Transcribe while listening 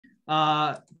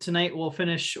Tonight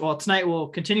we'll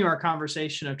continue our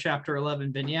conversation of Chapter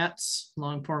 11, Vignettes,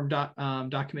 long-form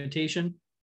documentation.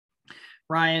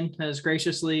 Ryan has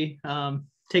graciously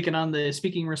taken on the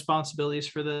speaking responsibilities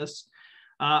for this.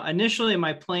 Initially,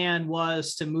 my plan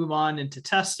was to move on into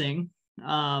testing,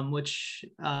 which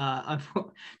not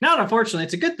unfortunately,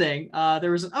 it's a good thing.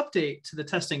 There was an update to the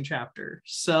testing chapter.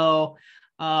 So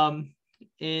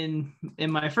in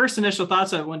my first initial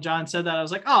thoughts of when John said that, I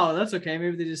was like, oh, that's okay.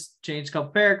 Maybe they just changed a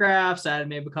couple paragraphs, added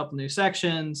maybe a couple new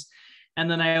sections. And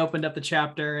then I opened up the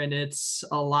chapter and it's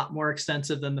a lot more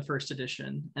extensive than the first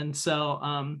edition. And so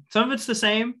some of it's the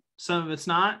same, some of it's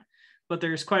not, but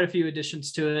there's quite a few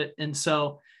additions to it. And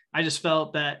so I just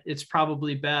felt that it's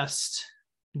probably best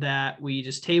that we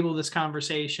just table this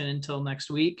conversation until next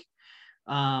week.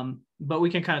 But we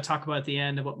can kind of talk about at the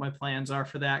end of what my plans are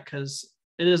for that, because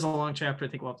it is a long chapter. I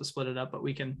think we'll have to split it up, but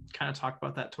we can kind of talk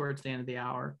about that towards the end of the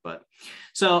hour. But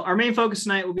so our main focus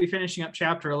tonight will be finishing up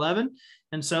chapter 11.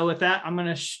 And so with that, I'm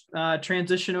going to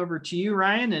transition over to you,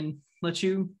 Ryan, and let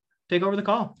you take over the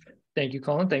call. Thank you,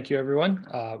 Colin. Thank you, everyone.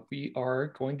 We are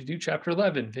going to do chapter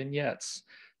 11, vignettes.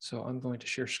 So I'm going to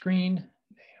share screen.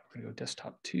 We're going to go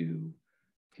desktop 2,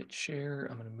 hit share.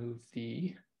 I'm going to move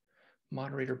the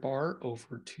moderator bar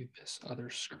over to this other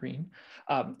screen.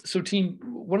 So team,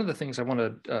 one of the things I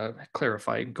want to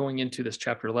clarify going into this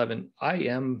chapter 11, I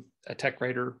am a tech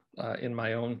writer in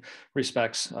my own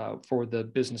respects for the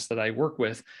business that I work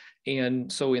with. And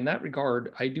so in that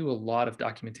regard, I do a lot of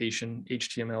documentation,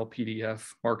 HTML, PDF,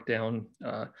 Markdown,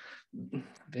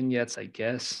 vignettes, I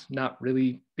guess, not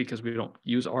really because we don't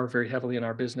use R very heavily in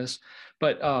our business,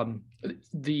 but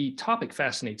the topic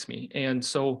fascinates me. And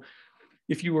so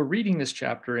if you were reading this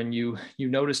chapter and you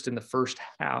noticed in the first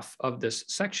half of this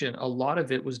section, a lot of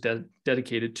it was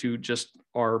dedicated to just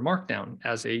our Markdown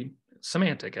as a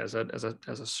semantic, as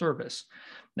a service.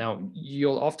 Now,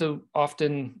 you'll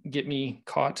often get me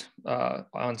caught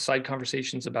on side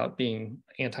conversations about being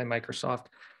anti-Microsoft.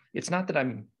 It's not that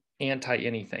I'm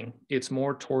anti-anything. It's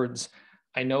more towards,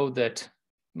 I know that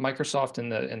Microsoft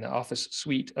and the Office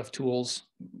suite of tools,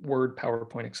 Word,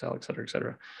 PowerPoint, Excel, et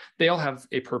cetera, they all have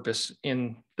a purpose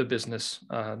in the business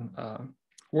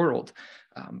world.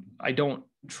 I don't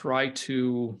try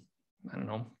to,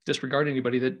 disregard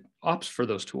anybody that opts for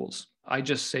those tools. I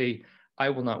just say, I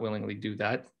will not willingly do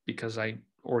that because I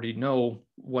already know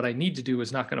what I need to do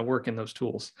is not going to work in those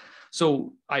tools.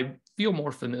 So I feel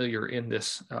more familiar in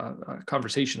this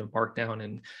conversation of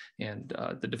Markdown and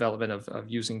the development of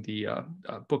using the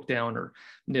Bookdown or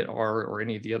KnitR or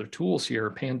any of the other tools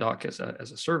here, Pandoc as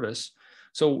a service.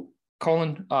 So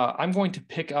Colin, I'm going to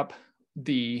pick up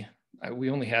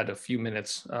we only had a few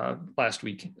minutes last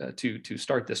week to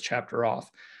start this chapter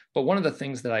off. But one of the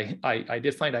things that I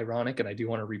did find ironic, and I do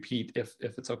want to repeat if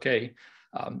it's okay,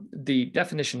 the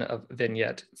definition of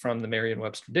vignette from the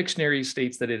Merriam-Webster Dictionary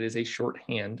states that it is a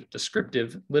shorthand,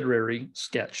 descriptive, literary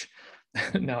sketch.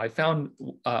 Now, I found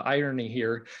irony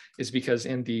here is because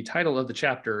in the title of the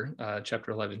chapter,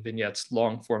 chapter 11, vignettes,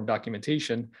 long form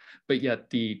documentation, but yet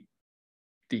the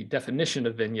definition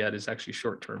of vignette is actually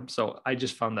short term. So I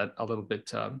just found that a little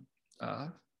bit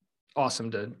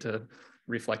awesome to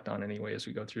reflect on anyway as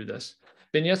we go through this.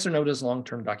 Vignettes are known as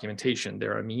long-term documentation.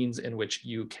 They're a means in which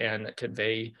you can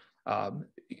convey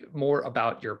more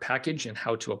about your package and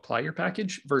how to apply your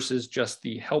package versus just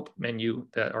the help menu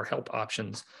that are help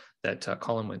options that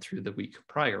Colin went through the week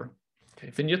prior. Okay.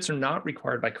 Vignettes are not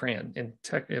required by CRAN.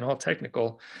 In all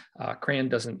technical, CRAN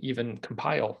doesn't even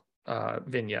compile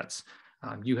vignettes.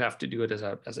 You have to do it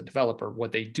as a developer.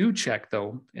 What they do check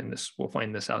though, and we'll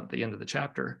find this out at the end of the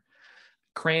chapter,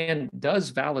 CRAN does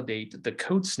validate the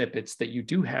code snippets that you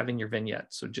do have in your vignette.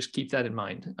 So just keep that in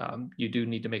mind. You do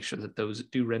need to make sure that those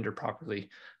do render properly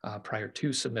prior to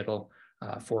submittal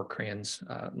for CRAN's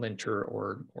linter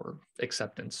or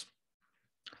acceptance.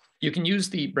 You can use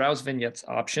the Browse Vignettes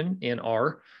option in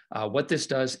R. What this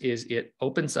does is it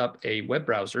opens up a web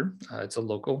browser. It's a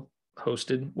local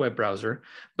hosted web browser,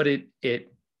 but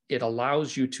it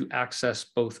allows you to access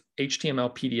both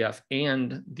HTML, PDF,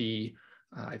 and the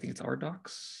I think it's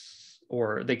RDocs,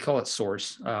 or they call it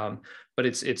source, but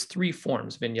it's 3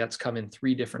 forms. Vignettes come in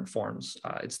 3 different forms.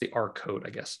 It's the R code, I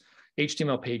guess.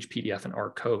 HTML page, PDF, and R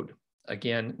code.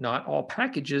 Again, not all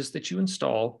packages that you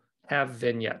install have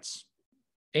vignettes,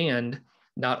 and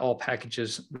not all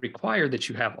packages require that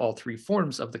you have all 3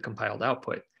 forms of the compiled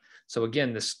output. So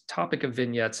again, this topic of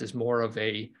vignettes is more of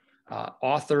a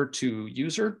author to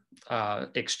user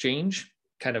exchange,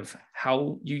 kind of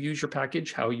how you use your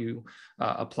package, how you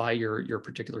apply your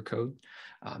particular code.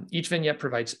 Each vignette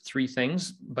provides 3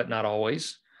 things, but not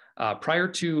always. Prior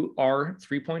to R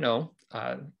 3.0,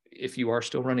 if you are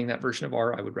still running that version of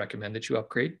R, I would recommend that you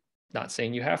upgrade. Not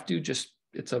saying you have to, just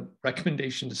it's a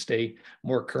recommendation to stay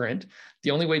more current.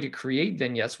 The only way to create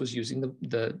vignettes was using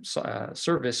the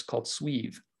service called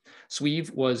Sweeve.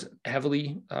 Sweeve was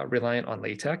heavily reliant on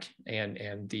LaTeX,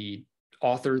 and the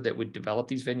author that would develop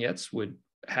these vignettes would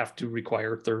have to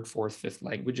require third, fourth, fifth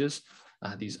languages,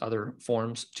 these other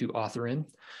forms to author in.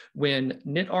 When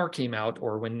knitr came out,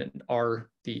 or when knitr,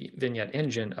 the vignette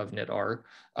engine of knitr,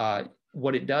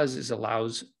 what it does is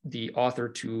allows the author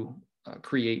to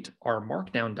create R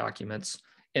Markdown documents,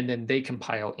 and then they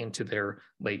compile into their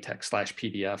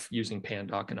LaTeX/PDF using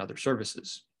Pandoc and other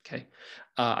services. Okay,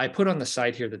 I put on the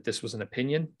side here that this was an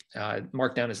opinion.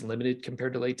 Markdown is limited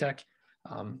compared to LaTeX.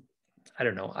 I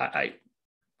don't know.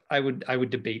 I would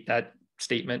debate that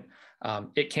statement.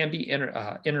 It can be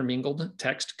intermingled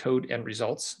text, code, and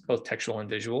results, both textual and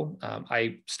visual.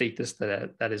 I state this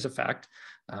that is a fact.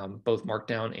 Both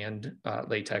Markdown and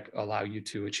LaTeX allow you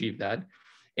to achieve that.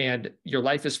 And your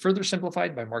life is further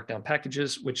simplified by Markdown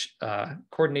packages, which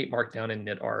coordinate Markdown and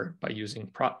knitr by using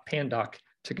Pandoc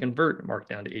to convert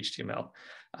Markdown to HTML.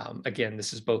 Again,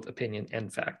 this is both opinion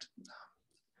and fact.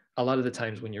 A lot of the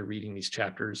times when you're reading these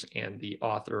chapters and the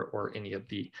author or any of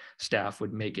the staff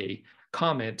would make a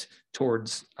comment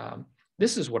towards,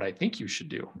 this is what I think you should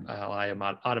do, I am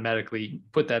automatically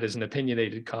put that as an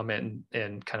opinionated comment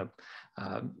and kind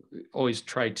of always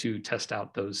try to test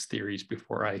out those theories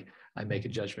before I make a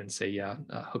judgment and say, yeah,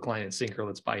 hook, line, and sinker,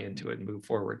 let's buy into it and move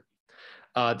forward.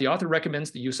 The author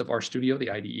recommends the use of RStudio,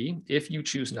 the IDE. If you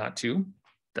choose not to,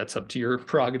 that's up to your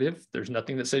prerogative. There's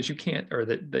nothing that says you can't, or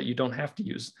that you don't have to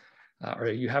use, or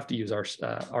you have to use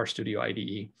RStudio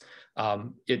IDE.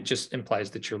 It just implies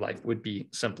that your life would be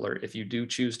simpler. If you do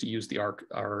choose to use the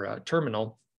R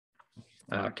terminal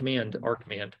command, R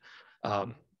command,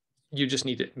 you just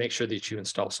need to make sure that you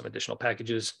install some additional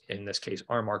packages, in this case,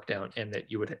 R Markdown, and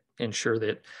that you would ensure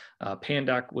that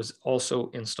Pandoc was also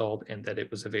installed and that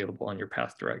it was available on your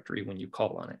path directory when you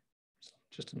call on it. So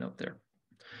just a note there.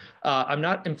 I'm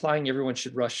not implying everyone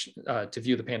should rush to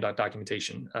view the Pandoc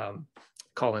documentation.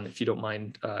 Colin, if you don't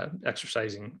mind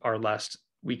exercising our last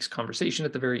week's conversation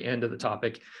at the very end of the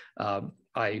topic,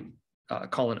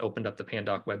 Colin opened up the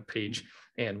Pandoc webpage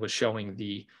and was showing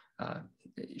the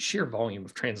sheer volume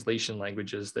of translation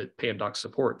languages that Pandoc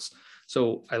supports.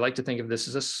 So I like to think of this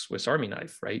as a Swiss Army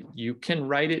knife, right? You can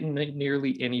write it in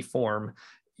nearly any form.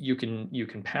 You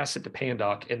can pass it to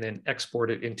Pandoc and then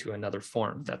export it into another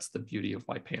form. That's the beauty of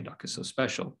why Pandoc is so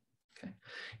special. Okay.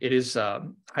 It is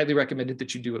highly recommended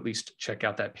that you do at least check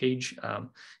out that page.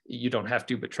 You don't have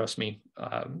to, but trust me,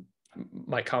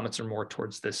 my comments are more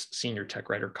towards this senior tech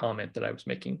writer comment that I was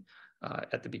making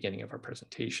at the beginning of our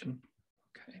presentation.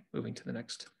 Okay, moving to the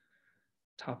next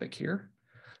topic here.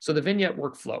 So the vignette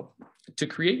workflow. To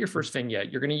create your first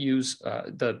vignette, you're going to use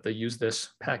the use this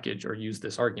package or use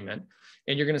this argument,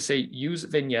 and you're going to say use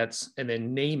vignettes and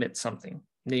then name it something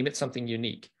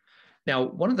unique. Now,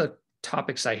 one of the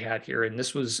topics I had here, and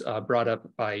this was brought up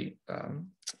by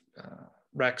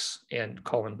Rex and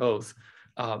Colin both,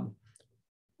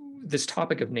 this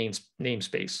topic of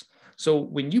namespace. So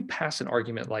when you pass an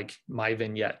argument like my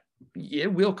vignette,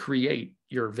 it will create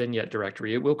your vignette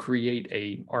directory. It will create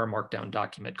a R Markdown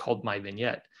document called my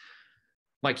vignette.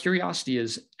 My curiosity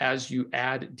is, as you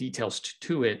add details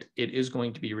to it, it is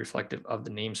going to be reflective of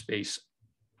the namespace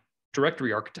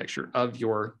directory architecture of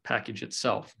your package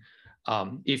itself.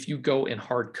 If you go and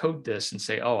hard code this and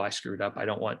say, oh, I screwed up, I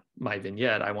don't want my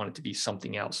vignette, I want it to be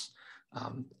something else.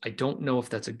 I don't know if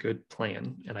that's a good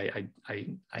plan. And I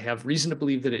have reason to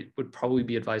believe that it would probably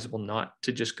be advisable not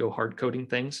to just go hard coding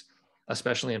things,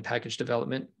 especially in package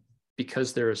development,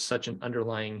 because there is such an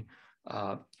underlying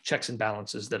checks and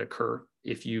balances that occur.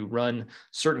 If you run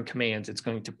certain commands, it's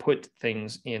going to put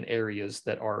things in areas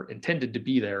that are intended to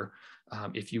be there.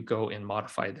 If you go and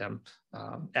modify them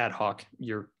ad hoc,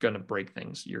 you're going to break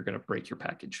things. You're going to break your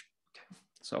package. Okay.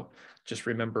 So just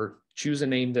remember, choose a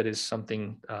name that is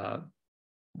something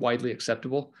widely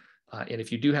acceptable. And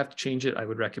if you do have to change it, I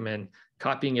would recommend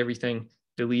copying everything,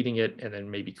 deleting it, and then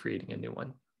maybe creating a new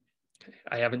one. Okay.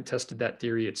 I haven't tested that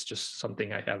theory. It's just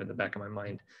something I have in the back of my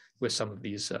mind with some of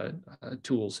these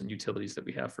tools and utilities that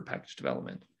we have for package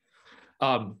development.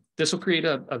 This will create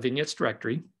a vignettes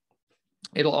directory.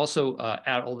 It'll also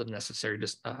add all the necessary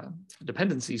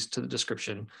dependencies to the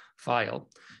description file.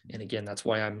 And again, that's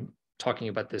why I'm talking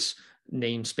about this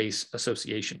namespace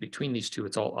association between these two.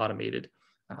 It's all automated.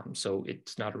 So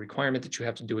it's not a requirement that you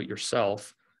have to do it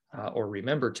yourself or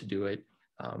remember to do it.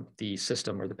 The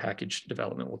system or the package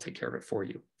development will take care of it for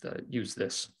you. The use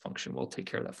this function will take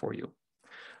care of that for you.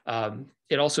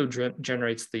 It also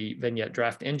generates the vignette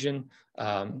draft engine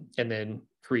and then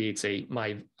creates a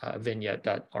my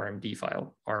vignette.rmd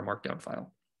file, R markdown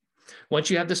file. Once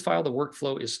you have this file, the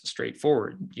workflow is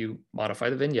straightforward. You modify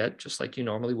the vignette just like you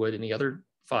normally would any other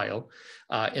file,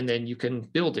 and then you can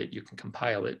build it, you can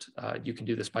compile it. You can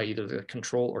do this by either the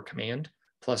Control or Command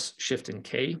plus Shift and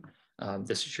K.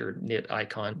 This is your knit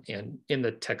icon, and in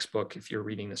the textbook, if you're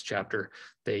reading this chapter,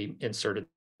 they inserted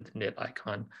the knit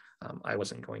icon. I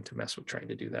wasn't going to mess with trying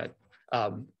to do that.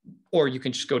 Or you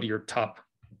can just go to your top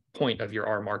point of your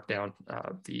R Markdown,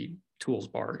 the tools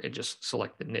bar, and just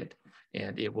select the knit,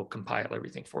 and it will compile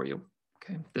everything for you.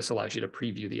 Okay, this allows you to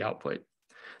preview the output.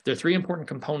 There are three important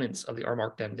components of the R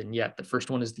Markdown vignette. The first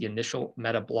one is the initial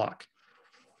meta block.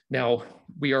 Now,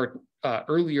 we are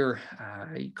earlier,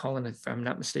 Colin, if I'm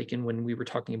not mistaken, when we were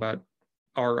talking about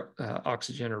R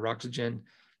oxygen or roxygen,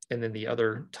 and then the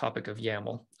other topic of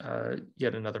YAML,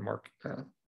 yet another mark.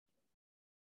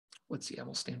 What's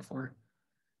YAML stand for?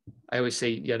 I always say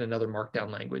yet another markdown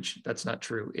language. That's not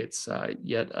true. It's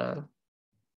yet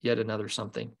another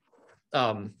something.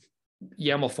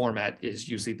 YAML format is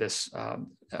usually this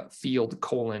field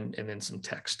colon and then some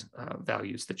text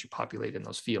values that you populate in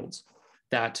those fields.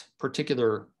 That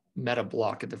particular meta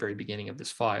block at the very beginning of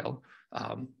this file,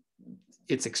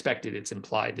 it's expected, it's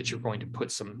implied that you're going to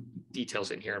put some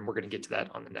details in here, and we're going to get to that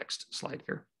on the next slide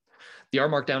here. The R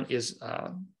Markdown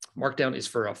is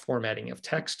for a formatting of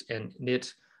text, and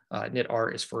knit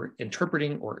R is for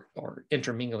interpreting or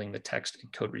intermingling the text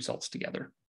and code results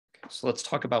together. Okay, so let's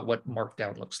talk about what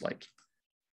Markdown looks like.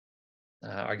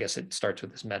 I guess it starts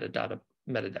with this metadata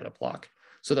block.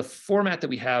 So the format that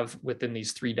we have within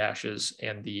these three dashes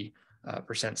and the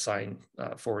 %,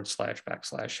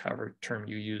 // however term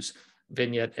you use,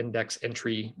 vignette index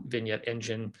entry, vignette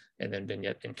engine, and then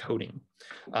vignette encoding.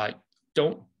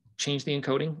 Don't change the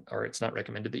encoding, or it's not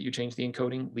recommended that you change the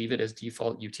encoding. Leave it as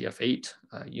default UTF-8,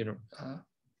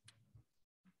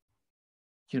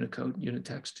 Unicode,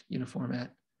 Unitext, Uniformat.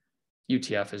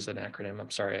 UTF is an acronym, I'm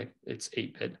sorry, it's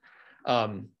 8-bit.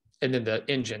 And then the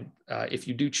engine, if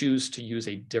you do choose to use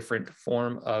a different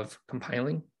form of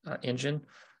compiling engine,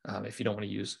 if you don't want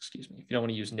to use, if you don't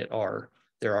want to use knit R,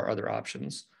 there are other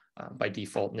options. By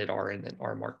default, knit R and then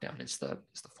R Markdown is the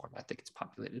format that gets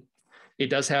populated. It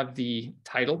does have the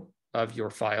title of your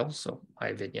file, so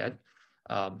iVignette.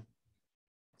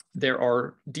 There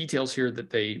are details here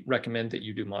that they recommend that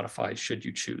you do modify should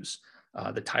you choose.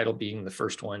 The title being the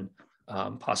first one,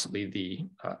 possibly the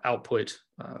output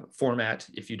format.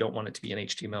 If you don't want it to be in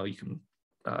HTML, you can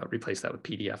replace that with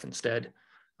PDF instead.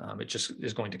 It just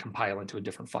is going to compile into a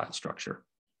different file structure.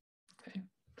 Okay.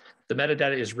 The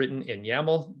metadata is written in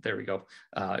YAML. There we go.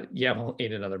 YAML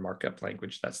ain't another markup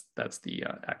language. That's the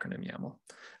acronym YAML.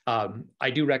 I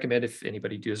do recommend, if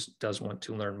anybody does want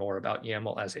to learn more about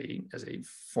YAML as a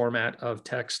format of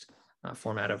text,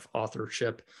 format of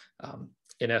authorship.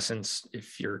 In essence,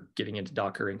 if you're getting into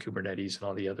Docker and Kubernetes and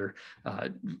all the other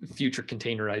future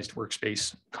containerized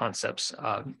workspace concepts,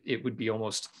 it would be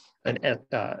almost an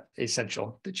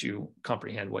essential that you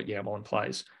comprehend what YAML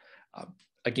implies.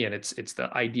 Again, it's the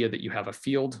idea that you have a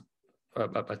field,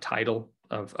 a title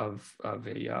of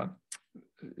a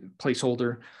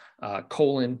placeholder,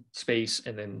 colon, space,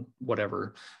 and then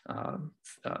whatever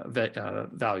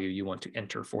value you want to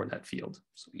enter for that field.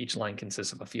 So each line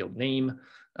consists of a field name.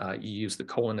 You use the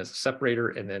colon as a separator,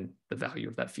 and then the value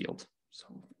of that field. So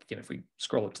again, if we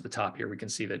scroll up to the top here, we can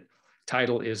see that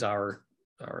title is our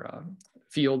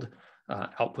field,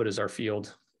 output is our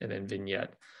field, and then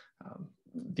vignette.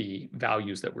 The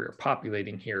values that we're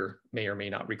populating here may or may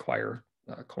not require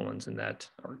colons in that,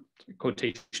 or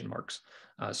quotation marks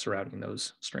surrounding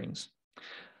those strings.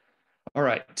 All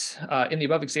right, in the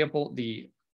above example, the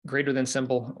greater than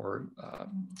symbol, or I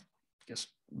guess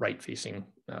right facing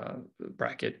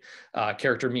bracket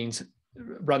character means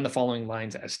run the following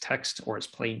lines as text or as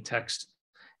plain text.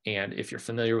 And if you're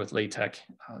familiar with LaTeX,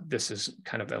 this is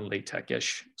kind of a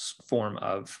LaTeX-ish form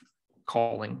of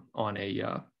calling on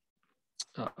a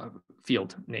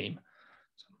field name.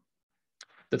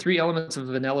 The three elements of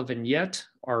a vanilla vignette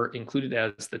are included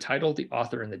as the title, the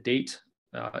author, and the date.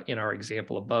 In our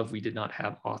example above, we did not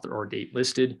have author or date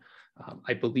listed.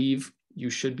 I believe you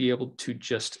should be able to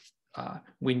just,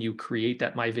 when you create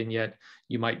that My Vignette,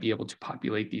 you might be able to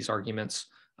populate these arguments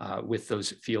with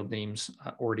those field names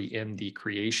already in the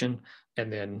creation,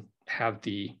 and then have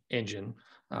the engine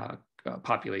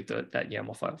populate that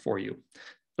YAML file for you.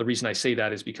 The reason I say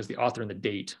that is because the author and the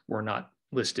date were not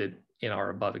listed in our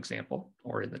above example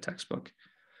or in the textbook.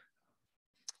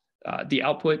 The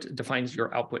output defines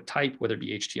your output type, whether it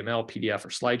be HTML, PDF, or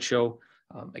slideshow.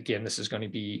 Again, this is going to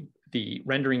be the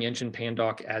rendering engine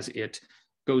pandoc as it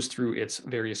goes through its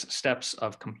various steps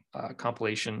of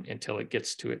compilation until it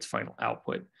gets to its final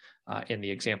output. In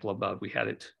the example above, we had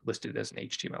it listed as an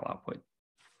HTML output.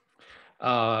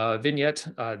 Vignette,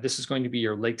 this is going to be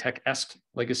your LaTeX-esque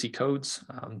legacy codes.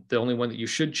 The only one that you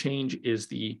should change is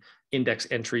the index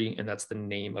entry, and that's the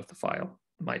name of the file,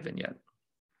 my vignette.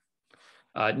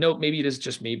 Note, maybe it is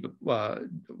just me, but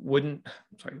wouldn't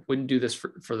do this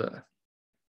for the,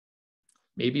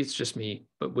 maybe it's just me,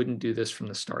 but wouldn't do this from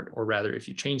the start. Or rather, if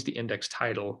you change the index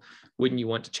title, wouldn't you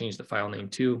want to change the file name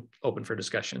too? Open for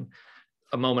discussion.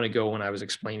 A moment ago, when I was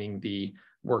explaining the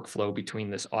workflow between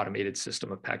this automated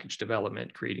system of package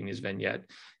development, creating this vignette,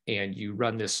 and you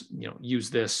run this, use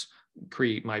this,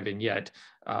 create my vignette.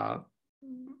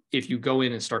 If you go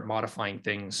in and start modifying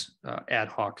things ad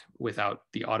hoc without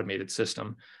the automated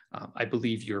system, I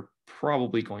believe you're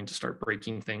probably going to start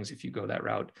breaking things if you go that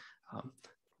route.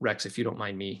 Rex, if you don't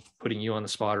mind me putting you on the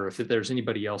spot, or if there's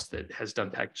anybody else that has done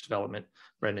package development.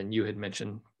 Brendan, you had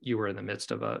mentioned you were in the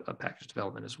midst of a package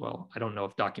development as well. I don't know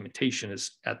if documentation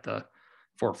is at the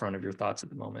forefront of your thoughts at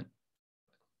the moment.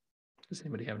 Does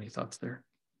anybody have any thoughts there?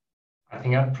 I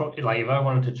think I'd probably, like, if I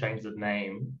wanted to change the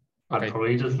name, okay. I'd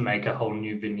probably just make a whole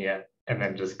new vignette and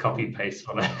then just copy paste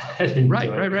what I had into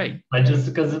it. Right. I just,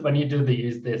 because when you do the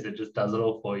use this, it just does it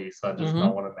all for you. So I just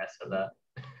don't want to mess with that.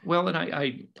 Well, and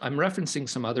I'm referencing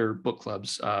some other book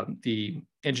clubs, the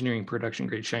engineering production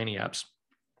grade Shiny apps.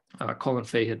 Colin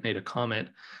Fay had made a comment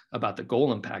about the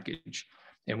Golem package.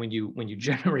 And when you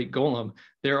generate Golem,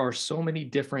 there are so many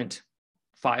different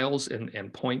files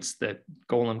and points that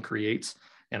Golem creates.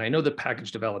 And I know that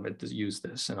package development does use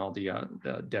this, and all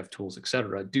the dev tools, et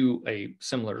cetera, do a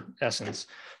similar essence.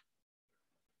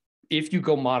 If you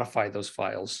go modify those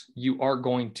files, you are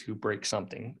going to break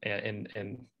something.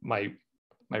 And my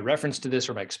reference to this,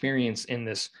 or my experience in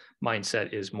this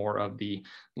mindset, is more of the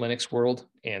Linux world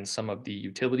and some of the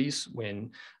utilities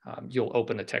when you'll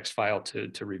open a text file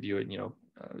to review it,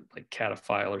 like cat a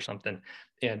file or something,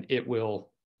 and it will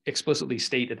explicitly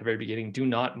state at the very beginning, do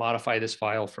not modify this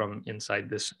file from inside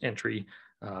this entry,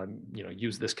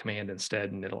 use this command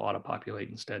instead, and it'll auto-populate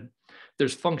instead.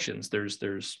 There's functions, there's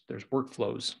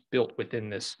workflows built within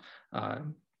this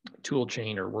tool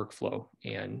chain or workflow.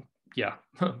 And yeah,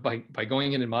 by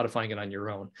going in and modifying it on your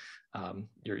own,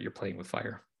 you're playing with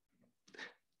fire.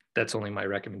 That's only my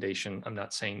recommendation. I'm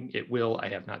not saying it will. I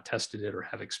have not tested it or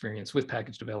have experience with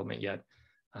package development yet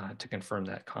to confirm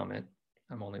that comment.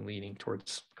 I'm only leaning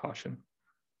towards caution.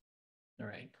 All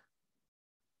right.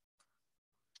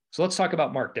 So let's talk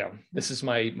about Markdown. This is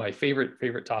my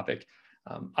favorite topic.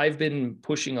 I've been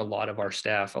pushing a lot of our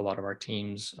staff, a lot of our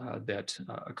teams that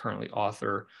currently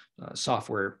author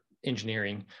software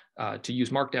engineering to use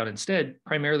Markdown instead,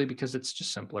 primarily because it's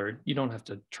just simpler. You don't have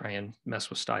to try and mess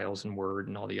with styles in Word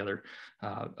and all the other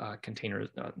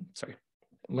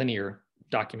linear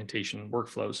documentation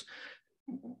workflows.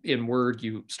 In Word,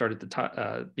 you start at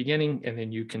the beginning, and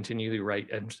then you continually write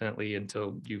infinitely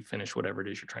until you finish whatever it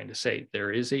is you're trying to say.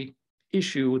 There is a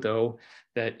issue, though,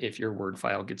 that if your Word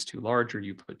file gets too large or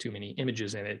you put too many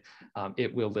images in it,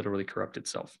 it will literally corrupt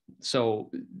itself.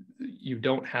 So you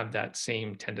don't have that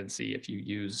same tendency if you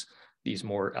use these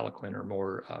more eloquent or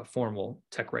more formal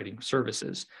tech writing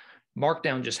services.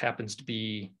 Markdown just happens to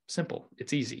be simple.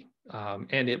 It's easy,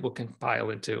 and it will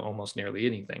compile into almost nearly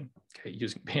anything, okay,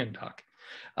 using Pandoc.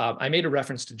 I made a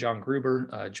reference to John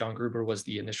Gruber. John Gruber was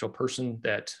the initial person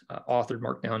that authored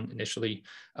Markdown initially.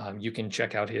 You can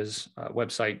check out his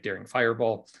website, Daring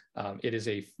Fireball. It is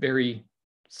a very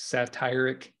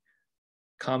satiric,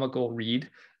 comical read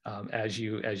as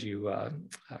you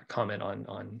comment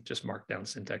on just Markdown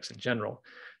syntax in general.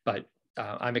 But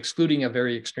I'm excluding a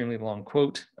very extremely long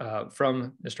quote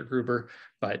from Mr. Gruber,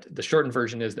 but the shortened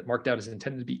version is that Markdown is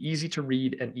intended to be easy to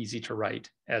read and easy to write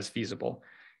as feasible.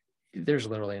 There's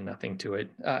literally nothing to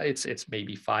it. It's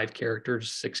maybe 5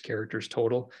 characters, 6 characters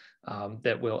total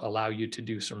that will allow you to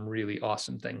do some really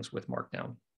awesome things with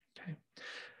Markdown. Okay.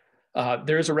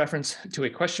 There is a reference to a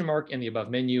question mark in the above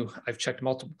menu. I've checked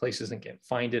multiple places and can't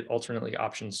find it. Alternately,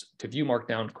 options to view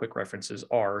Markdown quick references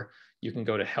are, you can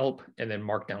go to help and then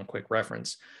Markdown quick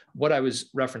reference. What I was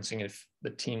referencing, if the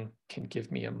team can give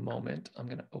me a moment, I'm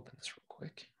going to open this real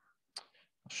quick.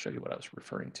 I'll show you what I was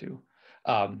referring to.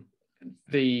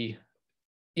 The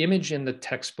image in the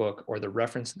textbook, or the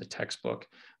reference in the textbook,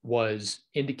 was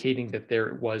indicating that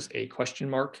there was a question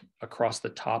mark across the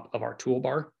top of our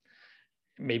toolbar.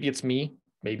 Maybe it's me,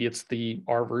 maybe it's the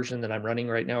R version that I'm running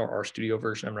right now, or R Studio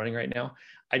version I'm running right now.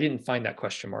 I didn't find that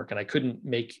question mark, and I couldn't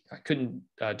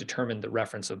determine the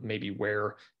reference of maybe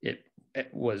where it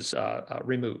was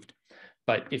removed.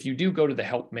 But if you do go to the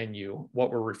help menu,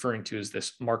 what we're referring to is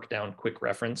this markdown quick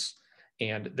reference.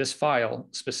 And this file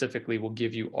specifically will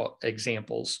give you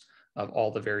examples of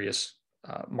all the various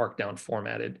markdown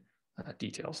formatted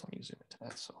details. Let me zoom into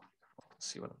that so let's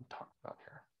see what I'm talking about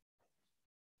here.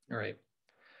 All right.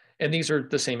 And these are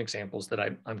the same examples that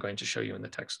I'm going to show you in the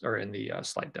text or in the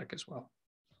slide deck as well.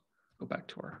 Go back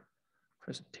to our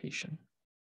presentation.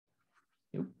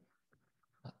 Nope,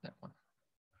 not that one.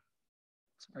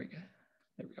 Sorry, guys.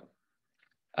 There we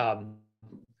go.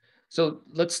 So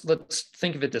let's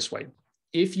think of it this way.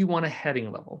 If you want a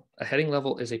heading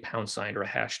level is a pound sign or a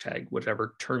hashtag,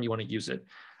 whatever term you want to use it.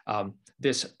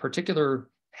 This particular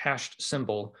hashed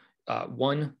symbol,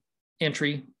 one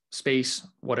entry, space,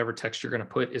 whatever text you're going to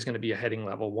put is going to be a heading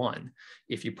level 1.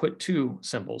 If you put 2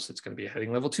 symbols, it's going to be a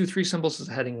heading level 2, 3 symbols is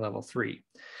a heading level 3.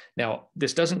 Now,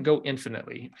 this doesn't go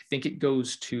infinitely. I think it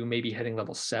goes to maybe heading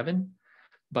level 7,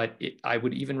 but I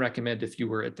would even recommend if you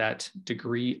were at that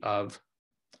degree of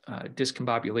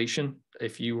discombobulation,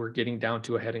 if you were getting down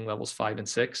to a heading levels 5 and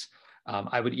 6,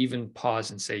 I would even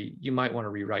pause and say, you might want to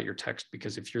rewrite your text,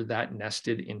 because if you're that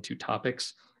nested into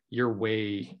topics, you're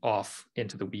way off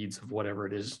into the weeds of whatever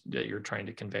it is that you're trying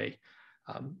to convey.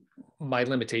 My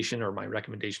limitation or my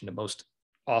recommendation to most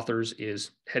authors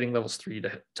is heading levels 3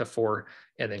 to 4,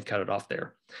 and then cut it off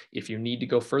there. If you need to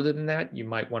go further than that, you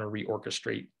might want to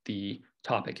reorchestrate the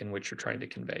topic in which you're trying to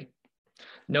convey.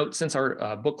 Note, since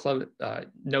our book club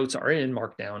notes are in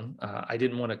Markdown, I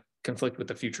didn't want to conflict with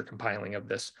the future compiling of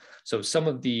this. So some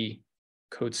of the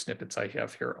code snippets I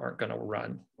have here aren't going to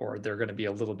run, or they're going to be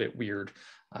a little bit weird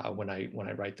when I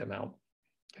write them out.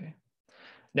 Okay.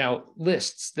 Now,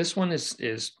 lists. This one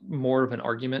is more of an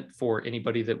argument for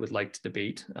anybody that would like to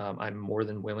debate. I'm more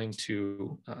than willing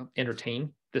to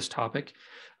entertain this topic.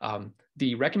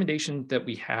 The recommendation that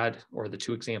we had, or the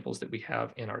 2 examples that we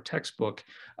have in our textbook,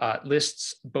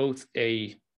 lists both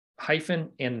a hyphen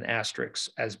and an asterisk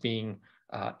as being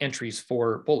entries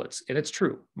for bullets. And it's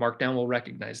true. Markdown will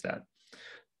recognize that.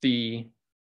 The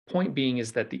point being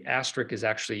is that the asterisk is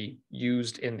actually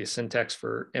used in the syntax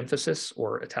for emphasis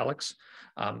or italics.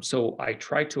 So I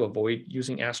try to avoid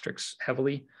using asterisks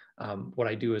heavily. What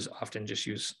I do is often just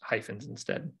use hyphens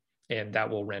instead, and that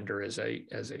will render as a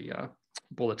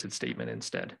bulleted statement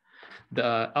instead.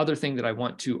 The other thing that I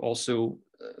want to also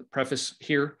preface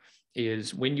here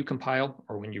is when you compile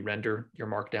or when you render your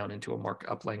markdown into a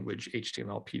markup language,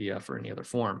 HTML, PDF, or any other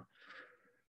form,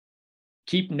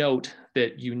 keep note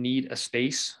that you need a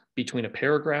space between a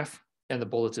paragraph and the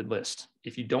bulleted list.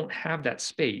 If you don't have that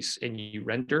space and you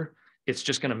render, it's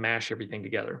just going to mash everything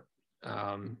together.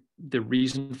 The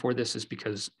reason for this is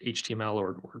because HTML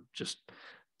or just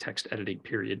text editing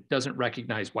period doesn't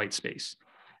recognize white space,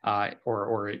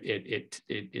 or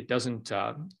it doesn't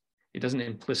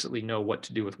implicitly know what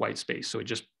to do with white space. So it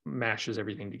just mashes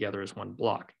everything together as one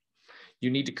block. You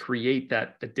need to create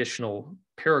that additional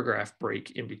paragraph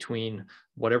break in between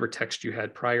whatever text you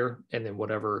had prior and then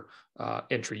whatever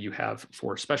entry you have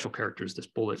for special characters, this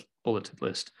bulleted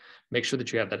list. Make sure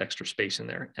that you have that extra space in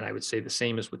there. And I would say the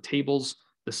same as with tables,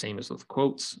 the same as with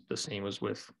quotes, the same as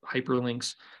with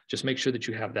hyperlinks. Just make sure that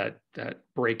you have that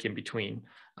break in between.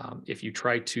 If you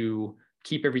try to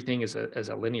keep everything as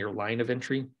a linear line of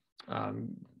entry,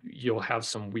 you'll have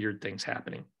some weird things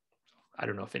happening. I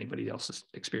don't know if anybody else has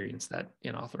experienced that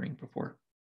in authoring before.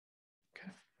 Okay.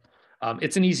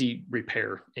 It's an easy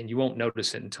repair, and you won't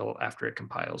notice it until after it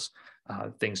compiles.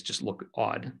 Things just look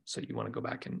odd, so you want to go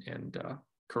back and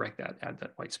correct that, add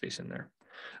that white space in there.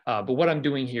 But what I'm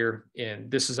doing here, and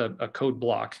this is a code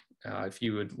block, if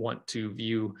you would want to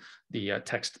view the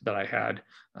text that I had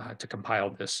to compile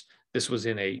this, this was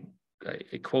in a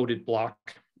quoted block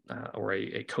or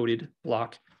a coded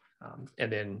block.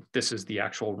 And then this is the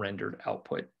actual rendered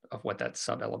output of what that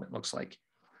sub element looks like.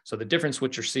 So the difference,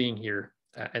 what you're seeing here,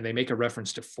 and they make a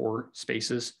reference to 4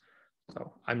 spaces.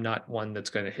 So I'm not one that's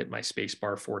going to hit my space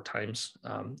bar 4 times.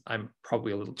 I'm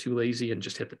probably a little too lazy and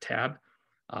just hit the tab.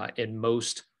 And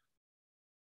most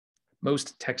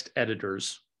text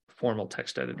editors, formal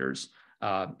text editors,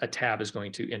 a tab is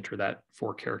going to enter that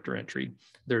 4-character entry.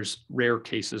 There's rare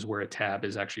cases where a tab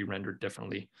is actually rendered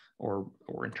differently or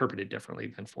interpreted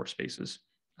differently than 4 spaces.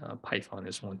 Python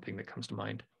is one thing that comes to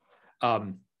mind.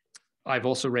 I've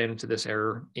also ran into this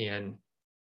error in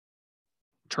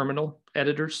terminal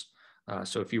editors.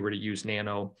 So if you were to use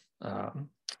Nano,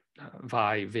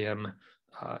 Vi, Vim,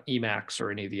 Emacs,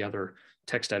 or any of the other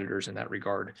text editors in that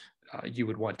regard, you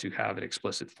would want to have an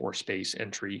explicit 4-space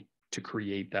entry to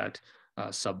create that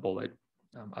sub-bullet.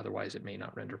 Otherwise, it may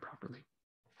not render properly.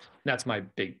 And that's my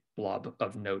big blob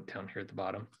of note down here at the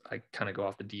bottom. I kind of go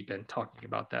off the deep end talking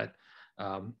about that.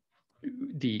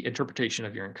 the interpretation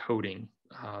of your encoding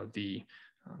the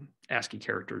ASCII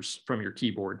characters from your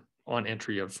keyboard on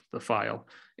entry of the file,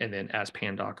 and then as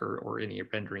Pandocker or any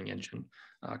rendering engine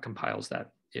compiles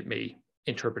that, it may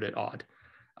interpret it odd.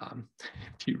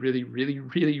 If you really, really,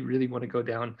 really, really want to go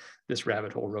down this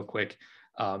rabbit hole real quick,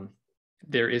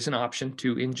 there is an option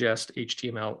to ingest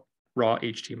HTML, raw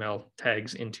HTML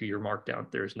tags into your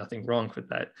Markdown. There is nothing wrong with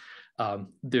that.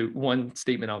 The one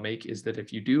statement I'll make is that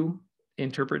if you do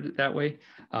interpret it that way,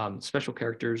 special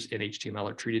characters in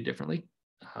HTML are treated differently.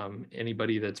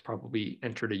 Anybody that's probably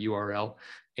entered a URL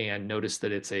and noticed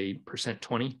that it's a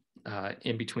 %20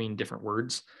 in between different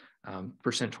words.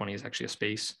 %20 is actually a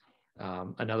space.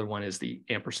 Another one is the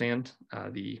ampersand,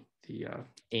 the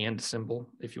and symbol,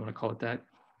 if you want to call it that.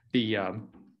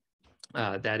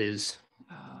 That is,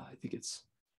 I think it's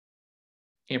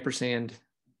ampersand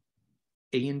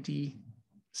A&D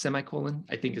semicolon,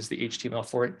 I think is the HTML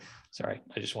for it. Sorry,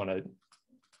 I just want to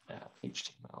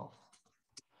HTML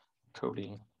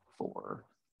coding for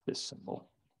this symbol.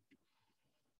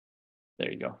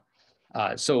 There you go.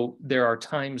 So there are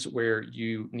times where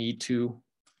you need to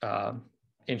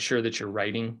ensure that you're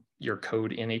writing your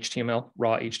code in HTML,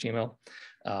 raw HTML.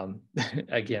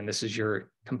 Again, this is your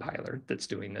compiler that's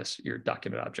doing this, your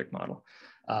document object model.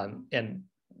 And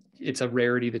it's a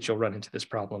rarity that you'll run into this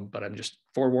problem, but I'm just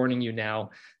forewarning you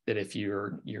now that if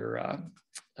your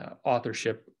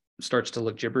authorship starts to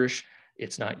look gibberish,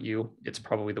 it's not you. It's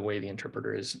probably the way the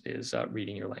interpreter is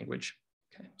reading your language,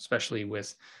 okay? Especially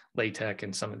with LaTeX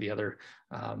and some of the other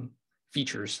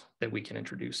features that we can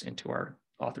introduce into our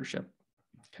authorship.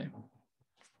 Okay.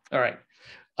 All right.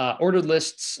 Ordered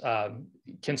lists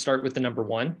can start with the number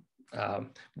 1.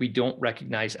 We don't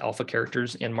recognize alpha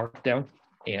characters in Markdown,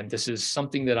 and this is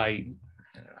something that I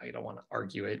don't want to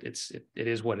argue it. It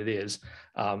is what it is.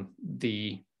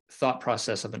 The thought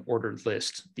process of an ordered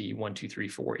list, the 1, 2, 3,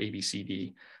 4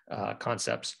 ABCD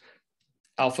concepts,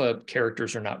 alpha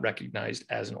characters are not recognized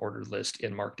as an ordered list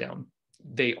in Markdown.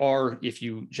 They are if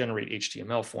you generate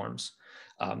HTML forms.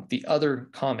 The other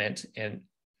comment, and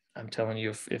I'm telling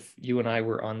you, if you and I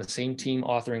were on the same team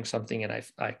authoring something and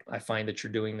I find that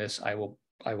you're doing this, I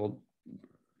will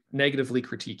negatively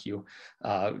critique you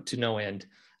to no end.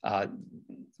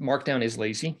 Markdown is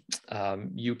lazy.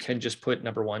 You can just put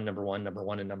number 1, number 1, number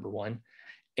 1, and number 1.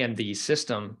 And the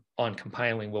system on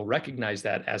compiling will recognize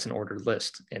that as an ordered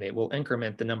list, and it will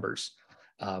increment the numbers.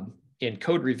 In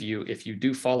code review, if you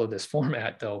do follow this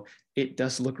format, though, it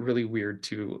does look really weird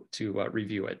to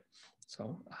review it.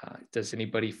 So does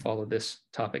anybody follow this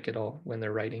topic at all when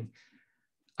they're writing?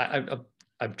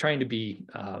 I'm trying to be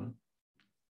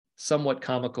somewhat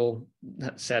comical,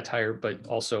 satire, but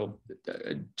also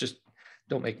just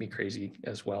don't make me crazy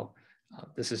as well.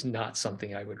 This is not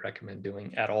something I would recommend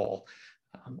doing at all.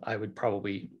 I would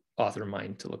probably author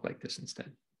mine to look like this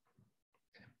instead.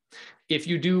 If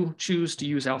you do choose to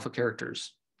use alpha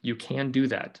characters, you can do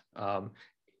that.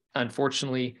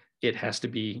 Unfortunately, it has to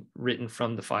be written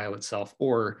from the file itself,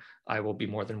 or I will be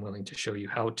more than willing to show you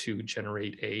how to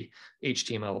generate a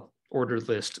HTML ordered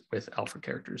list with alpha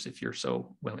characters if you're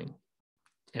so willing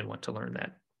and want to learn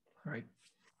that. All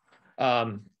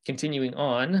right. Continuing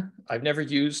on, I've never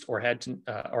used or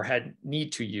had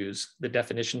need to use the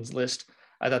definitions list.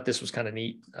 I thought this was kind of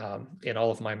neat. In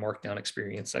all of my Markdown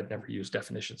experience, I've never used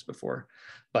definitions before.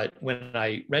 But when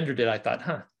I rendered it, I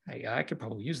thought, I could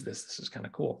probably use this. This is kind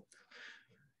of cool.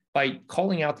 By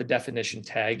calling out the definition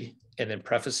tag and then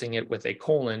prefacing it with a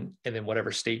colon and then whatever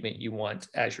statement you want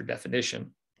as your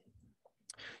definition,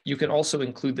 you can also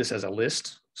include this as a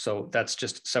list. So that's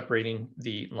just separating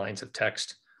the lines of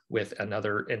text with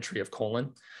another entry of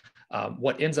colon.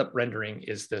 What ends up rendering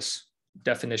is this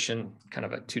definition, kind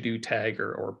of a to-do tag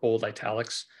or bold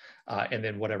italics, and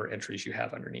then whatever entries you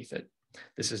have underneath it.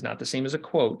 This is not the same as a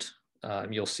quote.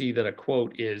 You'll see that a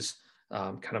quote is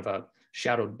kind of a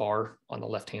shadowed bar on the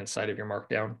left-hand side of your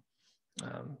Markdown.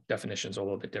 Definitions are a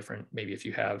little bit different. Maybe if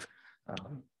you have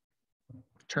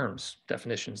terms,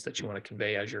 definitions that you want to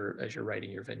convey as you're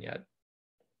writing your vignette.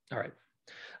 All right,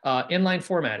 inline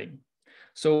formatting.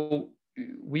 So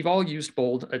we've all used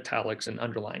bold, italics, and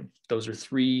underline. Those are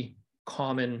 3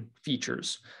 common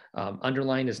features.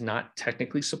 Underline is not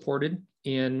technically supported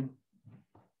in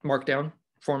Markdown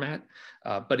format,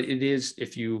 but it is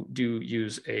if you do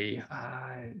use a,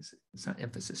 it's not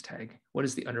emphasis tag. What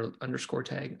is the underscore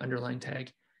tag, underline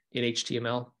tag in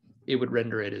HTML? It would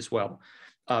render it as well.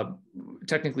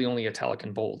 Technically only italic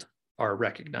and bold are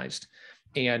recognized.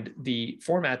 And the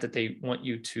format that they want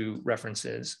you to reference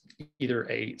is either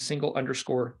a single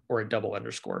underscore or a double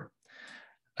underscore.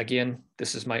 Again,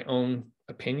 this is my own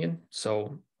opinion,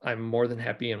 so I'm more than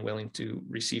happy and willing to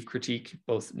receive critique,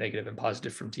 both negative and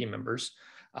positive, from team members.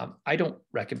 I don't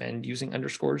recommend using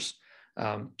underscores.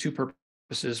 Two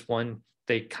purposes. One,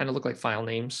 they kind of look like file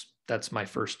names. That's my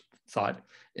first thought.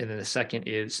 And then the second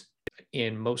is,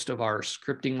 in most of our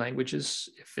scripting languages,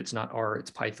 if it's not R, it's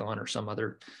Python or some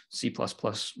other C++,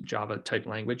 Java type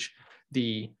language,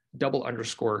 the double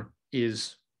underscore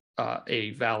is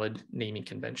a valid naming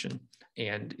convention.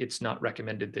 And it's not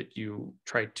recommended that you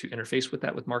try to interface with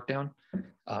that with Markdown.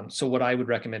 So what I would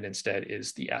recommend instead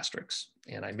is the asterisk.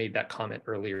 And I made that comment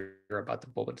earlier about the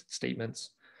bulleted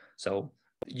statements. So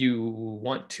you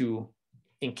want to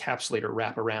encapsulate or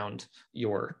wrap around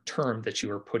your term that you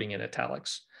are putting in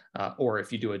italics. Or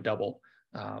if you do a double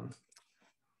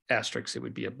asterisk, it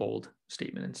would be a bold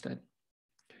statement instead.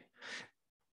 Okay.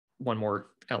 One more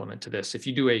element to this. If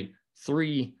you do a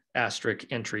 3 asterisk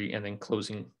entry and then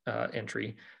closing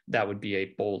entry, that would be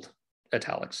a bold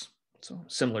italics. So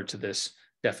similar to this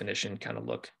definition kind of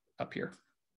look up here.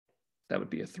 That would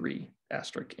be a 3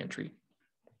 asterisk entry.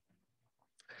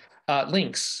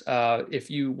 Links. If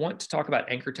you want to talk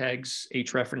about anchor tags,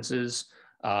 H references,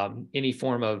 any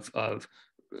form of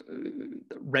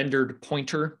rendered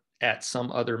pointer at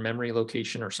some other memory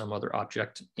location or some other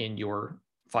object in your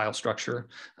file structure,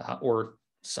 or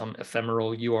some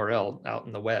ephemeral URL out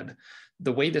in the web.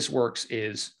 The way this works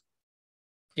is,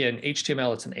 in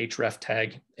HTML, it's an href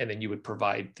tag, and then you would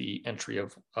provide the entry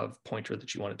of pointer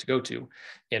that you want it to go to.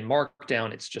 In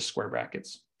Markdown, it's just square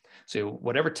brackets. So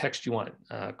whatever text you want,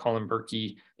 Colin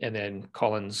Berkey, and then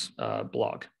Colin's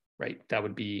blog, right? That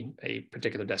would be a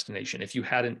particular destination. If you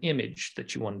had an image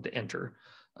that you wanted to enter,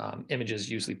 images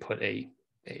usually put a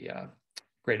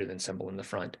greater than symbol in the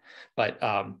front, but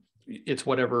it's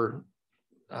whatever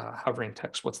hovering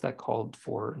text, what's that called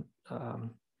for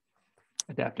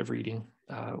adaptive reading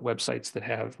websites that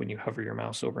have, when you hover your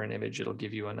mouse over an image, it'll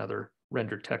give you another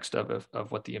rendered text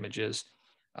of what the image is.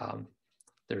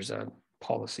 There's a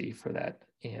policy for that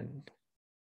in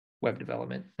web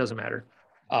development, doesn't matter.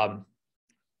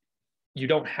 You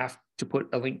don't have to put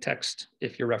a link text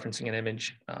if you're referencing an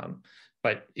image,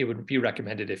 but it would be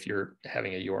recommended if you're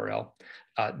having a URL.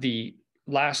 The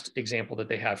last example that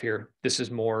they have here, this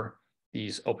is more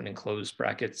these open and close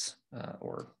brackets,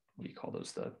 or what do you call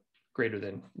those, the greater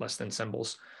than, less than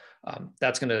symbols.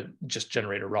 That's going to just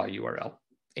generate a raw URL.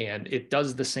 And it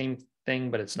does the same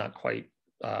thing, but it's not quite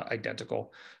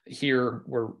identical. Here,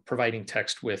 we're providing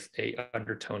text with a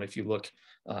undertone. If you look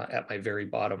at my very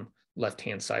bottom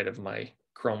left-hand side of my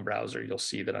Chrome browser, you'll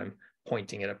see that I'm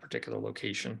pointing at a particular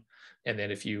location. And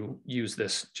then if you use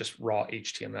this just raw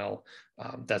HTML,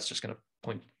 that's just going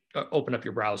to open up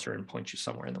your browser and point you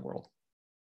somewhere in the world.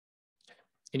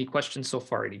 Any questions so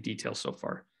far? Any details so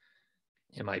far?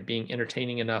 Am I being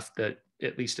entertaining enough that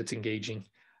at least it's engaging?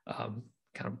 Kind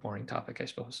of boring topic, I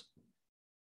suppose.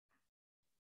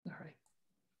 All right.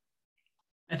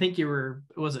 I think you were,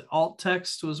 was it alt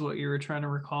text was what you were trying to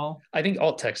recall? I think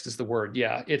alt text is the word.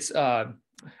 Yeah, it's the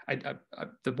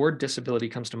word disability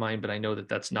comes to mind, but I know that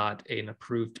that's not an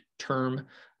approved term.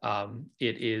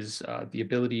 It is the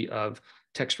ability of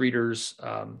text readers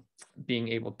being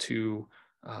able to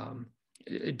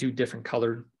do different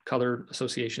color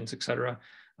associations, etc.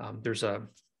 There's a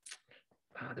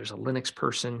Linux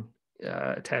person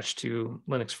attached to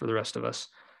Linux for the rest of us,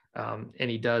 and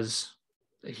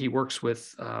he works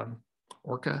with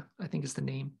Orca, I think is the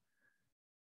name.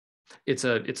 It's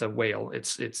a whale.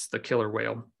 It's the killer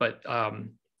whale, but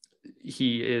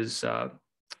he is I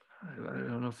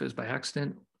don't know if it was by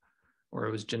accident or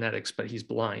it was genetics, but he's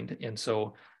blind, and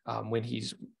so when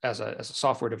he's as a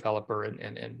software developer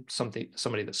and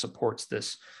somebody that supports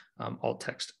this alt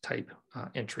text type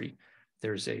entry,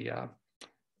 there's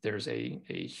a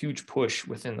huge push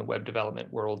within the web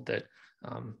development world that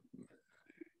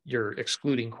you're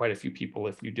excluding quite a few people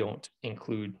if you don't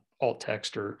include alt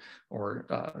text or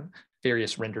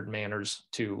various rendered manners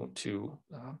to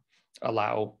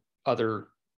allow other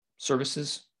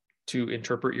services to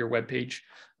interpret your web page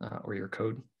or your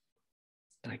code.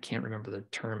 And I can't remember the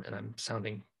term, and I'm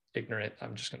sounding ignorant.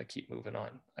 I'm just going to keep moving on.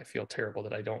 I feel terrible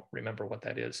that I don't remember what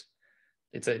that is.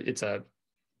 It's a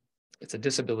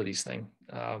disabilities thing.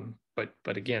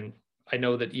 But again, I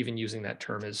know that even using that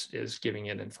term is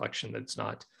giving an inflection that's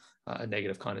not a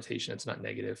negative connotation. It's not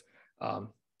negative.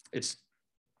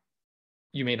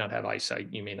 You may not have eyesight.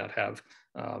 You may not have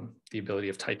the ability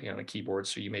of typing on a keyboard.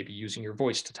 So you may be using your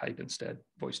voice to type instead,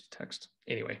 voice to text.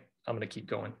 Anyway, I'm going to keep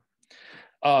going.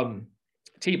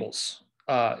 Tables.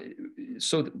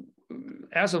 So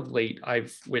as of late,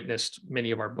 I've witnessed many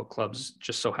of our book clubs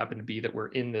just so happen to be that we're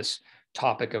in this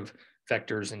topic of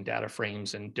vectors and data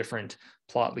frames and different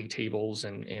plotly tables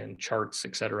and charts,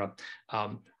 etc.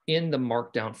 In the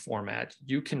Markdown format,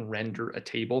 you can render a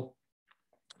table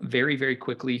very, very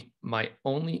quickly. My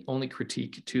only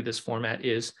critique to this format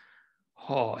is,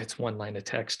 it's one line of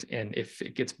text, and if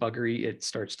it gets buggery, it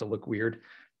starts to look weird.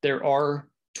 There are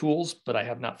tools, but I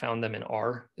have not found them in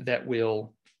R, that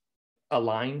will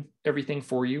align everything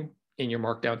for you in your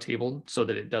Markdown table so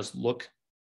that it does look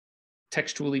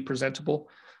textually presentable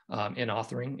in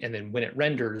authoring. And then when it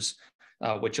renders,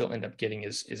 what you'll end up getting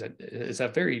is a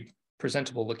very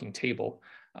presentable looking table.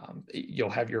 You'll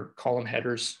have your column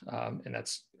headers, and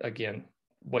that's, again,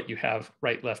 what you have: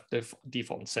 right, left,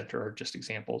 default, and center are just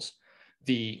examples.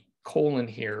 The colon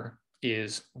here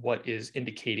is what is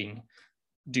indicating,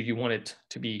 do you want it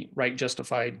to be left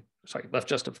justified,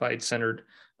 centered,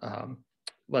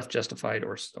 left justified,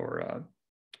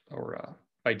 or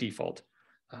by default.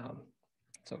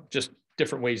 So just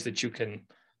different ways that you can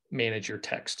manage your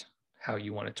text, how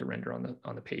you want it to render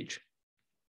on the page.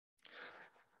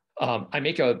 I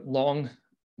make a long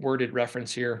worded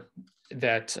reference here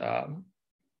that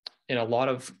in a lot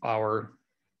of our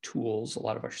tools, a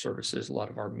lot of our services, a lot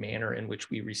of our manner in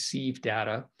which we receive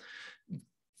data,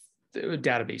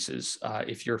 databases,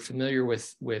 if you're familiar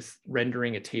with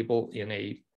rendering a table in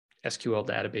a SQL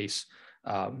database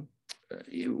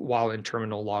while in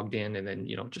terminal logged in, and then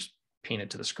just paint it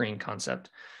to the screen concept,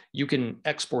 you can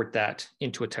export that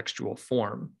into a textual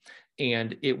form,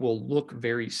 and it will look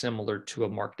very similar to a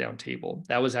Markdown table.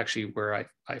 That was actually where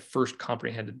I first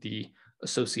comprehended the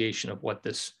association of what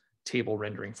this table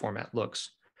rendering format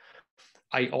looks.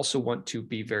 I also want to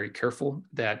be very careful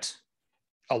that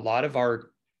a lot of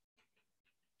our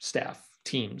staff,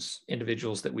 teams,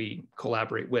 individuals that we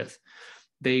collaborate with,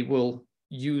 they will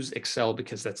use Excel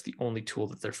because that's the only tool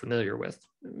that they're familiar with.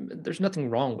 There's nothing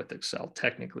wrong with Excel,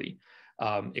 technically.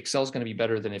 Excel is going to be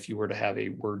better than if you were to have a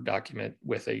Word document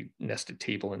with a nested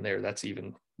table in there. That's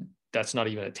not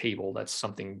even a table. That's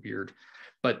something weird.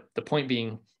 But the point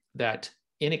being that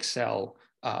in Excel,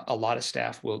 a lot of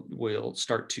staff will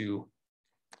start to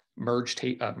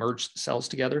merge cells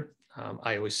together.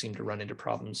 I always seem to run into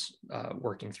problems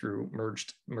working through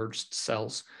merged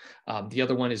cells. The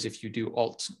other one is if you do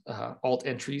alt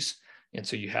entries, and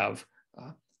so you have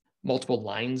multiple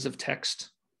lines of text,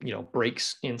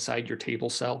 breaks inside your table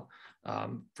cell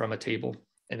from a table,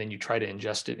 and then you try to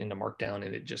ingest it into Markdown,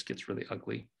 and it just gets really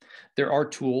ugly. There are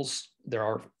tools, there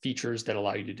are features that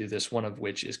allow you to do this, one of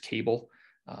which is Cable.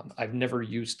 I've never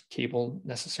used Cable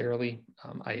necessarily.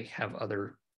 I have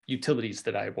other utilities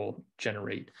that I will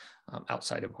generate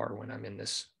outside of R when I'm in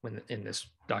this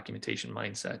documentation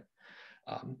mindset.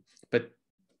 But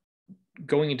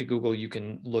going into Google, you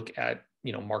can look at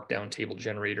Markdown table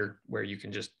generator, where you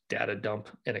can just data dump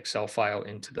an Excel file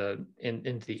into the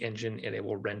engine, and it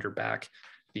will render back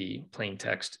the plain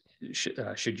text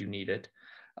should you need it.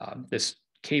 This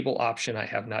Cable option I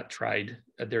have not tried.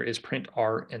 There is print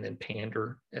R and then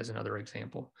pander as another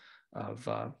example of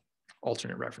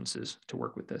alternate references to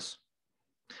work with this.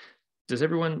 Does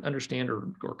everyone understand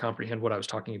or comprehend what I was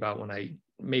talking about when I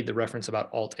made the reference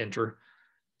about alt enter?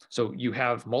 So you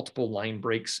have multiple line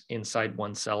breaks inside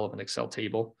one cell of an Excel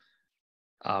table.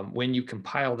 When you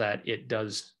compile that, it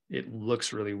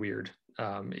looks really weird.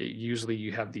 Usually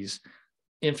you have these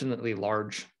infinitely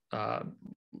large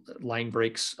line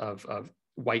breaks of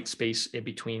white space in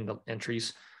between the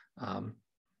entries.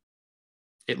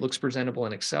 It looks presentable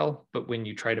in Excel, but when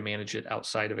you try to manage it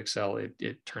outside of Excel,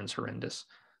 it turns horrendous.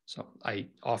 So I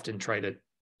often try to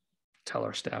tell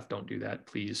our staff, don't do that.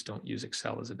 Please don't use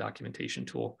Excel as a documentation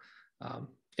tool,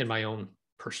 in my own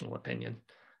personal opinion.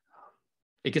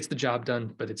 It gets the job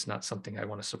done, but it's not something I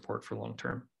want to support for long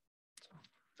term. So,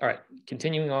 all right,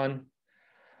 continuing on.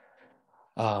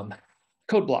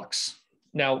 Code blocks.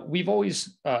 Now, we've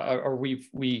always,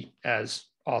 we as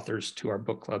authors to our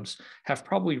book clubs have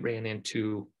probably ran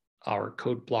into our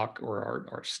code block or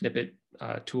our snippet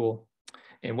tool.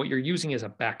 And what you're using is a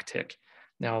backtick.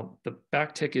 Now, the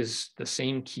backtick is the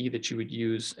same key that you would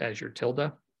use as your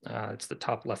tilde. It's the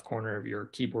top left corner of your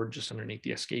keyboard, just underneath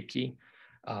the escape key.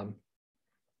 The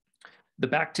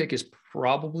backtick is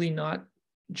probably not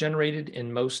generated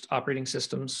in most operating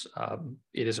systems.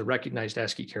 It is a recognized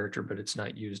ASCII character, but it's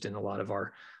not used in a lot of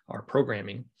our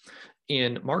programming.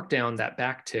 In Markdown, that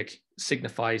backtick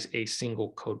signifies a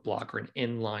single code block or an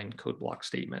inline code block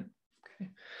statement. Okay.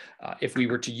 If we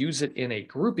were to use it in a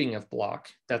grouping of block,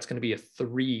 that's going to be a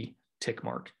 3 tick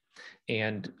mark.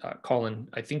 And Colin,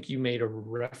 I think you made a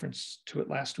reference to it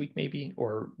last week, maybe,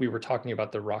 or we were talking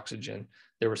about the Roxygen.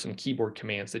 There were some keyboard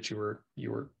commands that you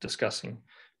were discussing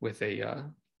with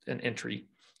an entry.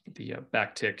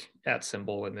 backtick @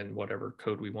 symbol and then whatever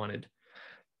code we wanted.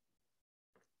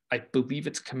 I believe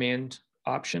it's Command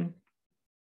Option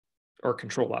or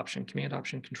Control Option, Command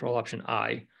Option, Control Option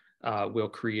I will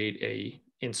create a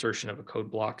insertion of a code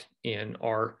block in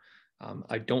R.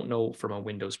 I don't know from a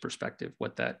Windows perspective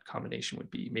what that combination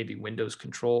would be. Maybe Windows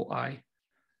Control I.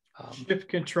 Shift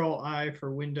Control I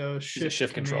for Windows,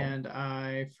 Shift Command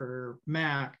I for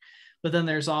Mac. But then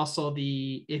there's also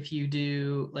if you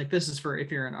do, like this is for if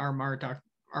you're an R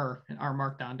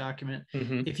Markdown document.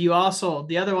 Mm-hmm. If you also,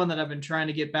 the other one that I've been trying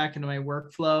to get back into my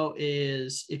workflow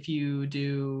is if you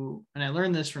do, and I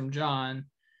learned this from John,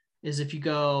 is if you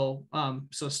go,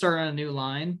 so start on a new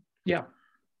line. Yeah.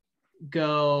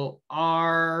 Go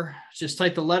R, just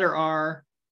type the letter R,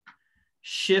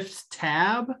 Shift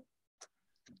Tab.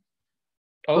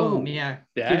 Oh, boom, yeah.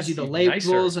 Gives you the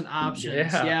labels and options.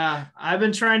 Yeah. I've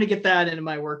been trying to get that into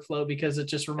my workflow because it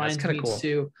just reminds me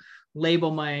to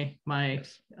label my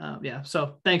yeah.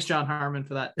 So thanks, John Harmon,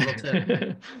 for that little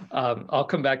tip. I'll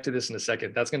come back to this in a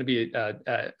second. That's going to be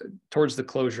towards the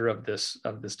closure of this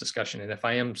discussion. And if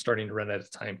I am starting to run out of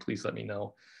time, please let me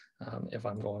know if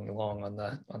I'm going along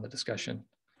on the discussion.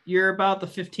 You're about the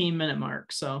 15-minute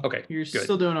mark. So okay, you're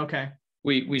still doing okay.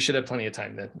 We should have plenty of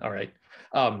time then. All right.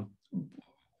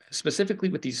 Specifically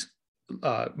with these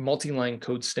multi-line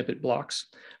code snippet blocks,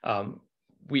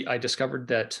 I discovered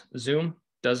that Zoom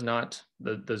does not,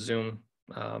 the Zoom,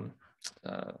 what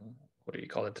do you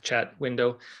call it, the chat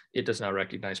window, it does not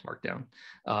recognize Markdown.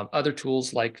 Other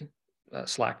tools like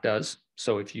Slack does.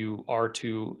 So if you are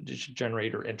to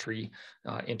generate or entry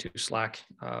into Slack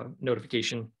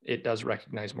notification, it does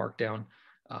recognize Markdown.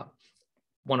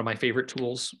 One of my favorite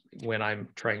tools when I'm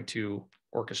trying to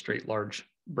orchestrate large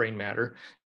brain matter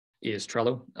is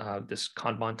Trello, this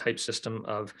Kanban type system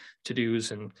of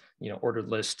to-dos and ordered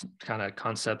list kind of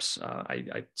concepts.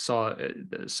 I saw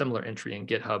a similar entry in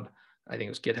GitHub. I think it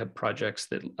was GitHub projects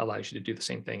that allows you to do the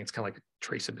same thing. It's kind of like a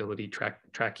traceability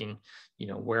tracking,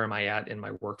 where am I at in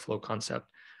my workflow concept,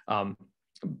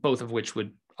 both of which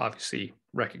would obviously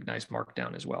recognize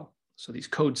Markdown as well. So these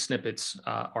code snippets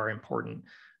are important.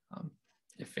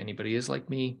 If anybody is like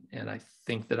me, and I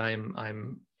think that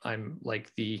I'm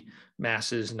like the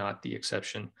masses, not the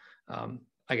exception.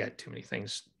 I got too many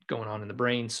things going on in the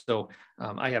brain. So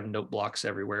I have note blocks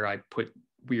everywhere. I put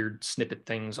weird snippet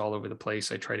things all over the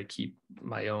place. I try to keep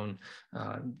my own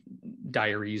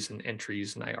diaries and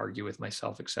entries, and I argue with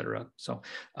myself, etc. So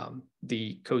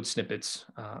the code snippets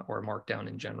or Markdown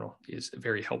in general is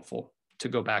very helpful to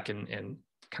go back and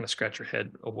kind of scratch your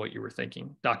head of what you were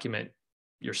thinking, document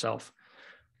yourself.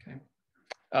 Okay.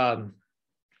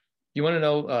 You want to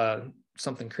know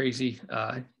something crazy?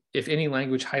 If any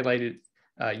language highlighted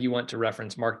you want to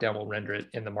reference, Markdown will render it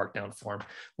in the Markdown form.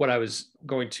 What I was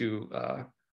going to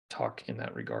talk in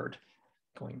that regard,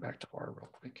 going back to R real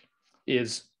quick,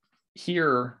 is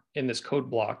here in this code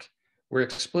block, we're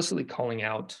explicitly calling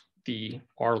out the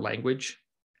R language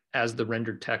as the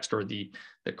rendered text or the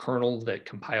kernel that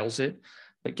compiles it.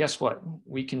 But guess what?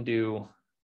 We can do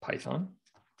Python.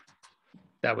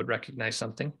 That would recognize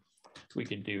something. We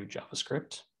could do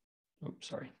JavaScript. Oops,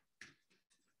 sorry.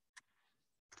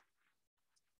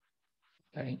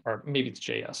 Okay, or maybe it's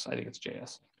JS. I think it's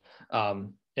JS.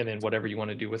 And then whatever you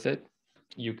want to do with it,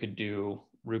 you could do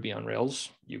Ruby on Rails.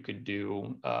 You could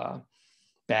do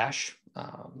Bash.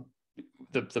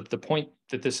 The point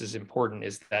that this is important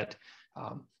is that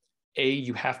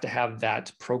you have to have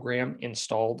that program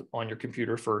installed on your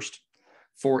computer first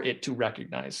for it to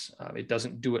recognize. It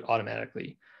doesn't do it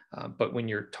automatically. But when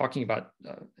you're talking about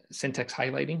syntax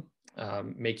highlighting,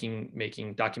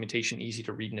 making documentation easy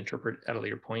to read and interpret at a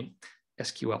later point,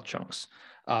 SQL chunks.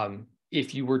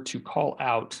 If you were to call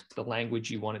out the language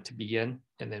you want it to be in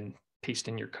and then paste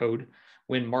in your code,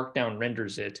 when Markdown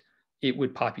renders it, it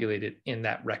would populate it in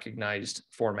that recognized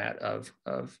format of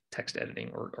text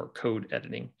editing or code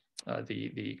editing,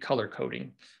 the color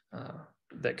coding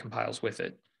that compiles with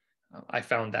it. I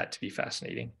found that to be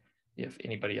fascinating. If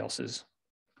anybody else has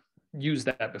used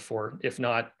that before, if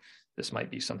not, this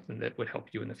might be something that would help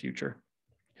you in the future.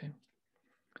 Okay.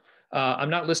 I'm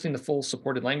not listing the full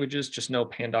supported languages, just know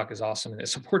Pandoc is awesome and it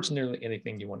supports nearly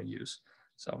anything you want to use.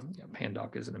 So yeah,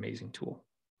 Pandoc is an amazing tool.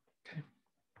 Okay.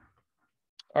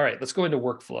 All right, let's go into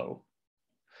workflow.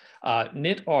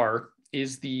 knitr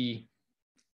is the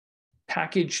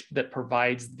package that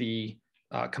provides the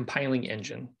compiling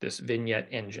engine, this vignette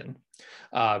engine.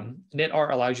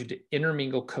 knitr allows you to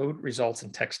intermingle code, results,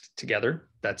 and text together.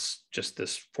 That's just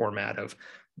this format of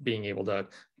being able to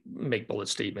make bullet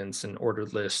statements and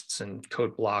ordered lists and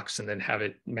code blocks and then have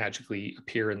it magically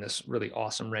appear in this really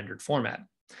awesome rendered format.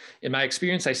 In my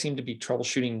experience, I seem to be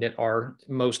troubleshooting knit-r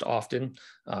most often.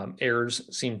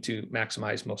 Errors seem to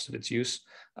maximize most of its use.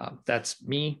 That's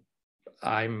me.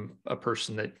 I'm a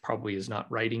person that probably is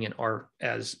not writing in R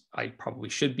as I probably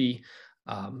should be,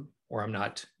 or I'm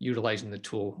not utilizing the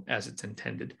tool as it's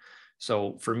intended.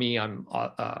 So for me, I'm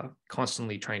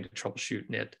constantly trying to troubleshoot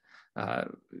knit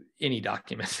any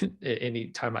document.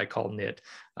 Anytime I call knit,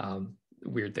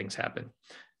 weird things happen.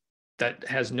 That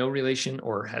has no relation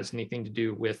or has anything to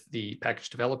do with the package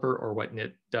developer or what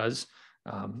knit does.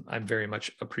 I'm very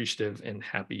much appreciative and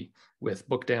happy with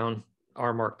Bookdown,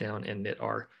 R Markdown, and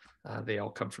knit-r. They all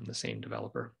come from the same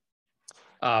developer.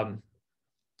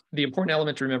 The important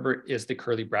element to remember is the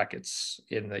curly brackets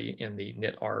in the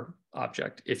knit-r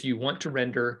object. If you want to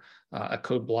render a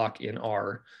code block in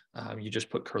R, you just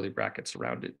put curly brackets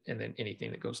around it and then anything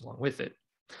that goes along with it.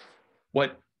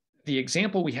 What the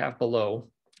example we have below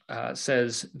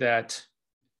says that,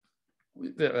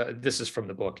 this is from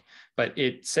the book, but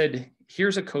it said,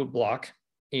 here's a code block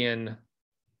in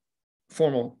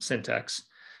formal syntax.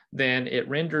 Then it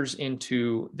renders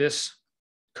into this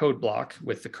code block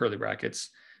with the curly brackets,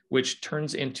 which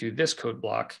turns into this code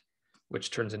block,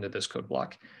 which turns into this code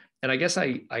block. And I guess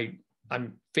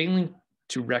I'm failing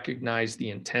to recognize the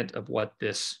intent of what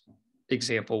this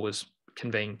example was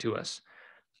conveying to us.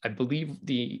 I believe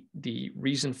the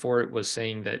reason for it was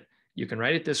saying that you can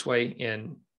write it this way,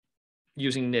 and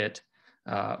using knit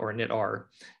or knit-r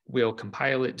will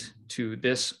compile it to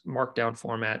this markdown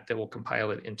format that will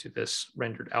compile it into this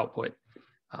rendered output.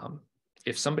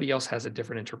 If somebody else has a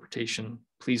different interpretation,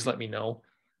 please let me know.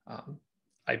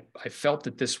 I felt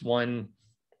that this one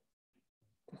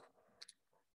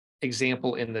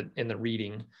example in the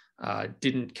reading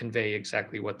didn't convey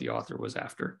exactly what the author was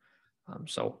after.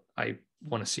 So I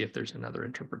want to see if there's another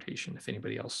interpretation, if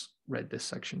anybody else read this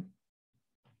section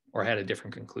or had a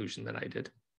different conclusion than I did.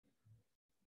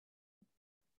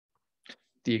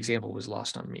 The example was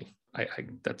lost on me.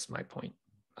 That's my point.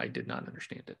 I did not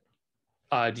understand it.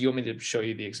 Do you want me to show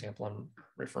you the example I'm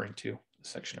referring to, the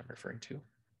section I'm referring to?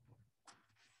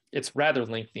 It's rather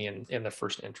lengthy in the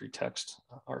first entry text.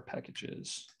 Our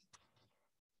packages.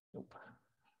 Nope.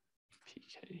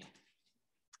 PK.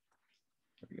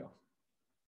 There we go.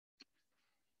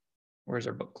 Where's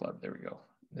our book club? There we go.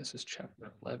 This is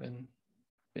chapter 11,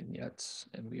 vignettes,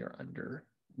 and we are under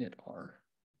knit-r.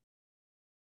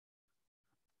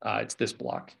 It's this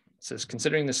block. It says,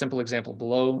 considering the simple example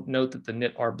below, note that the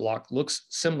knit-r block looks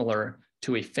similar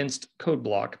to a fenced code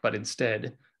block, but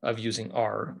instead of using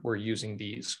R, we're using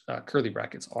these curly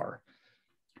brackets R.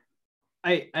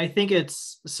 I think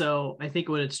I think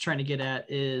what it's trying to get at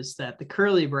is that the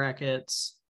curly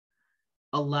brackets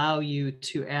allow you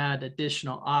to add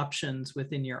additional options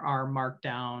within your R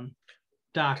Markdown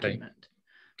document.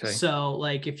 Okay. So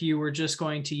like if you were just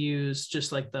going to use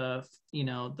just like the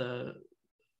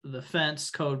fence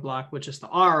code block, which is the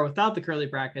R without the curly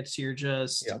brackets, you're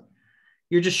just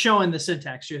showing the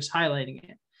syntax, you're just highlighting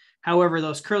it. However,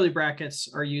 those curly brackets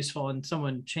are useful, and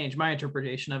someone changed my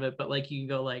interpretation of it, but like you can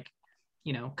go like,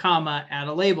 comma, add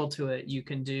a label to it. You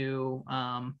can do,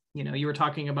 you were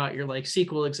talking about your like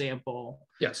SQL example.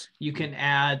 Yes. You can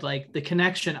add like the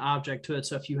connection object to it.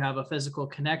 So if you have a physical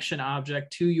connection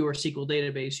object to your SQL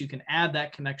database, you can add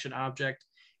that connection object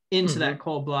into that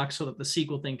code block so that the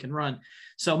SQL thing can run.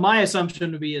 So my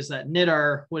assumption would be is that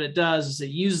knit-r, what it does is it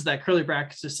uses that curly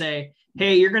brackets to say,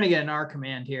 hey, you're going to get an R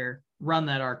command here, run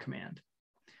that R command.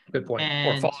 Good point.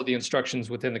 Or follow the instructions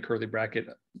within the curly bracket,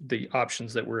 the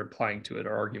options that we're applying to it,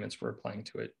 or arguments we're applying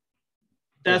to it.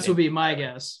 That's would be my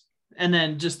guess. And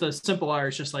then just the simple R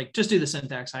is just like, just do the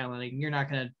syntax highlighting. You're not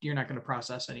gonna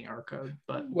process any R code.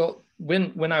 But well,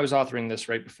 when I was authoring this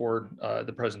right before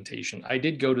the presentation, I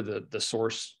did go to the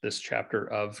source, this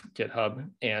chapter of GitHub,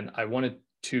 and I wanted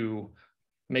to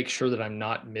make sure that I'm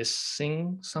not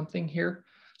missing something here.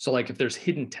 So like if there's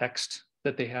hidden text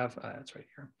that they have, that's right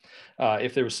here.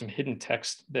 If there was some hidden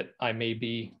text that I may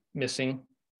be missing.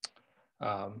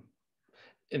 And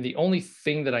the only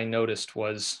thing that I noticed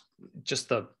was just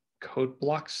the code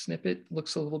block snippet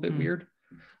looks a little bit weird.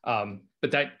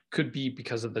 But that could be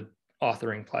because of the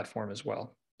authoring platform as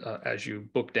well, as you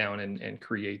book down and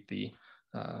create the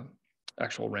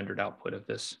actual rendered output of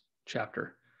this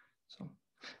chapter. So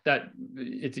that,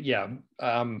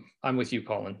 I'm with you,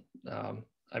 Colin.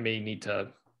 I may need to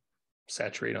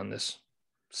saturate on this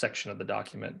section of the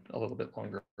document a little bit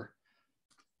longer.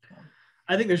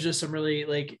 I think there's just some really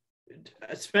like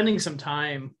spending some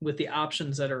time with the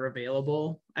options that are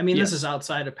available. I mean, This is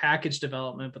outside of package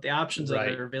development, but the options that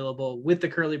are available with the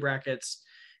curly brackets,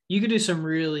 you could do some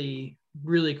really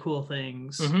really cool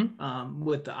things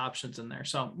with the options in there.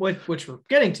 So which we're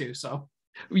getting to. So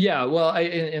yeah, well,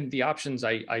 and the options,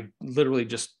 I literally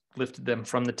just lifted them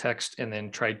from the text and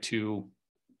then tried to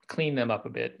clean them up a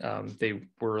bit. They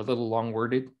were a little long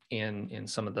worded in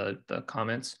some of the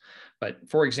comments, but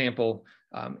for example,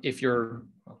 if you're,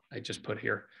 I just put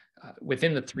here,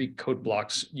 within the 3 code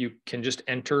blocks, you can just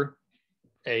enter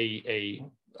a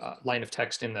line of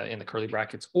text in the curly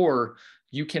brackets, or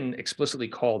you can explicitly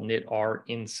call knit R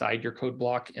inside your code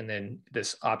block, and then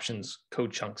this options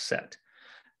code chunk set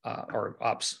or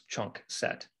ops chunk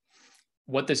set.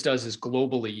 What this does is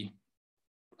globally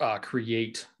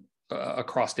create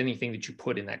across anything that you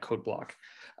put in that code block.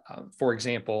 For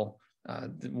example,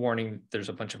 the warning, there's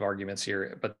a bunch of arguments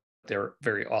here, but they're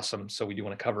very awesome, so we do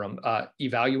want to cover them.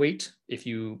 Evaluate, if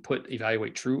you put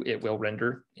evaluate true, it will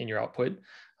render in your output.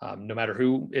 No matter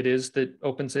who it is that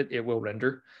opens it, it will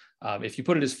render. If you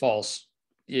put it as false,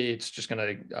 it's just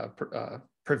going to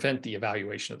prevent the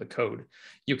evaluation of the code.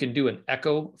 You can do an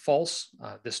echo false.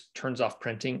 This turns off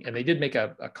printing, and they did make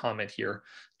a comment here.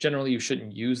 Generally, you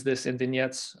shouldn't use this in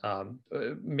vignettes,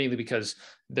 mainly because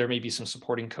there may be some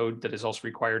supporting code that is also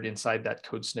required inside that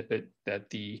code snippet that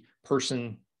the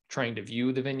person trying to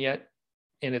view the vignette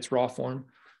in its raw form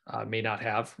may not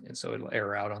have, and so it'll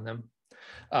error out on them.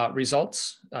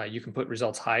 Results, you can put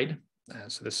results hide.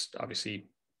 So this obviously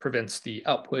prevents the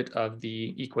output of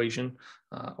the equation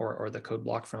or the code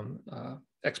block from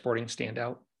exporting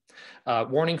standout.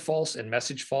 Warning false and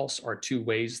message false are 2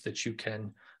 ways that you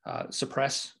can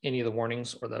suppress any of the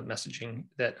warnings or the messaging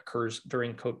that occurs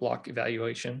during code block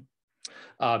evaluation.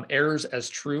 Errors as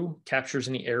true captures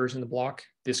any errors in the block.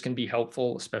 This can be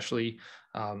helpful, especially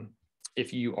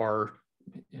if you are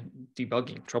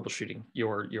debugging, troubleshooting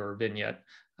your vignette.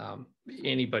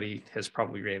 Anybody has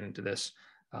probably ran into this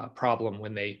problem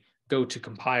when they go to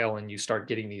compile and you start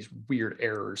getting these weird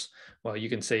errors. Well, you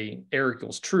can say error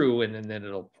equals true, and then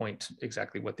it'll point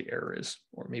exactly what the error is,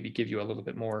 or maybe give you a little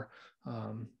bit more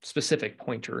specific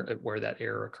pointer at where that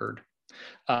error occurred.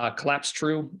 Collapse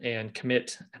true and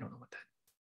commit, I don't know what that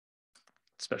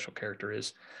special character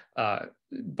is,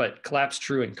 but collapse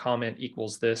true and comment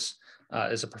equals this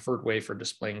is a preferred way for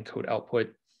displaying code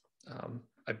output.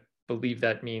 I believe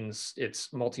that means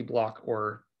it's multi-block,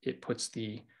 or it puts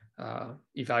the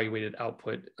evaluated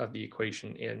output of the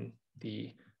equation in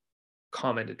the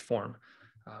commented form.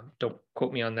 Don't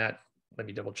quote me on that. Let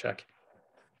me double check.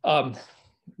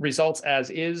 Results as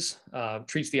is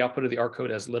treats the output of the R code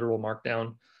as literal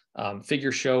markdown.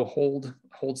 Figure show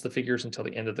holds the figures until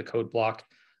the end of the code block.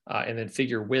 And then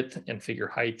figure width and figure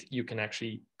height, you can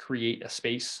actually create a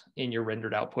space in your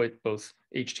rendered output, both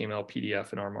HTML,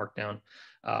 PDF, and R Markdown.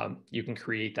 You can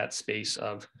create that space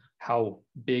of how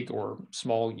big or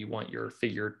small you want your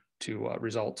figure to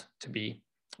result to be.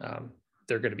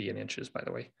 They're going to be in inches, by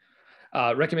the way.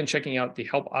 Recommend checking out the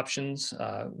help options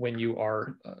when you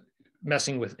are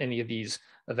messing with any of these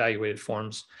evaluated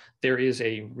forms. There is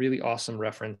a really awesome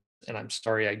reference, and I'm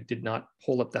sorry I did not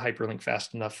pull up the hyperlink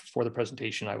fast enough for the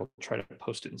presentation. I will try to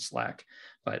post it in Slack,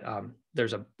 but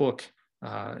there's a book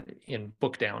in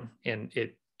Bookdown, and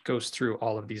it goes through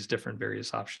all of these different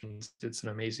various options. It's an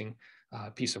amazing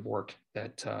piece of work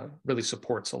that really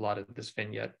supports a lot of this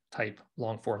vignette type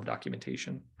long form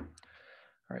documentation.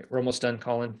 All right, we're almost done,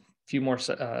 Colin. A few more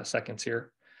seconds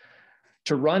here.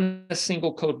 To run a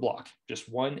single code block, just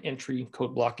one entry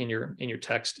code block in your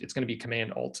text, it's going to be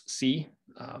Command-Alt-C.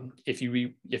 If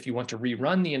you want to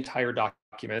rerun the entire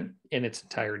document in its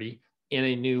entirety in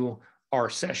a new R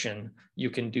session,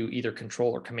 you can do either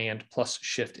Control or Command plus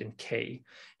Shift and K.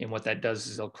 And what that does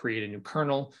is it'll create a new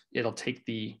kernel. It'll take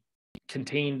the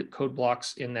contained code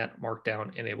blocks in that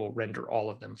markdown, and it will render all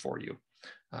of them for you.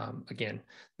 Again,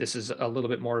 this is a little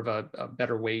bit more of a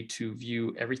better way to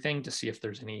view everything to see if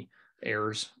there's any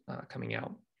errors coming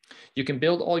out. You can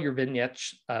build all your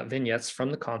vignettes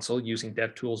from the console using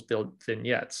DevTools build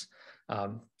vignettes.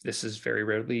 This is very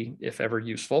rarely, if ever,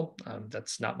 useful.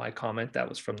 That's not my comment. That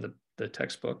was from the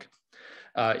textbook.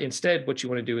 Instead, what you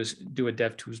want to do is do a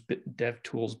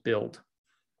DevTools build.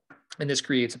 And this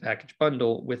creates a package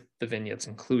bundle with the vignettes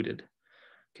included.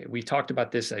 Okay, we talked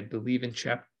about this, I believe, in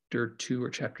chapter 2 or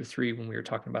chapter 3 when we were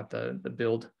talking about the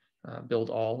build, build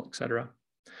all, etc.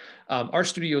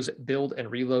 RStudio's build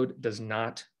and reload does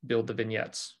not build the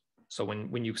vignettes. So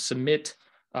when you submit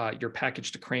your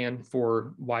package to CRAN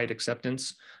for wide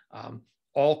acceptance,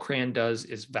 all CRAN does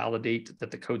is validate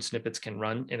that the code snippets can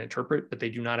run and interpret, but they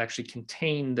do not actually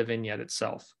contain the vignette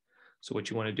itself. So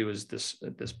what you want to do is this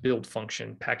build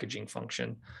function, packaging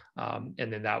function,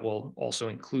 and then that will also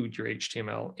include your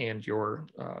HTML and your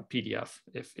PDF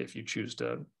if you choose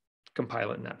to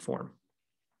compile it in that form.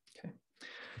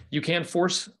 You can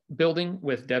force building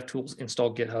with DevTools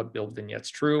install GitHub build vignettes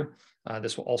true.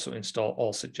 This will also install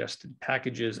all suggested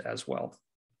packages as well.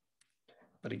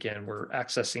 But again, we're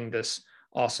accessing this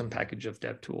awesome package of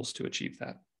DevTools to achieve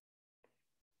that.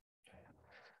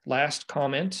 Last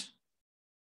comment,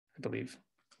 I believe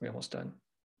we're almost done.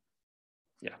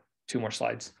 Yeah, 2 more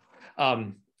slides.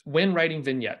 When writing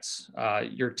vignettes,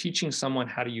 you're teaching someone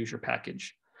how to use your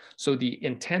package. So the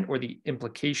intent or the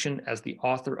implication as the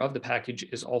author of the package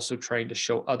is also trying to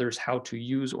show others how to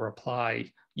use or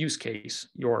apply use case,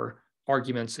 your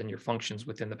arguments and your functions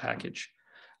within the package.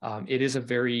 It is a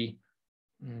very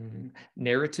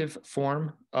narrative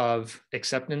form of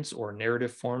acceptance or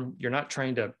narrative form. You're not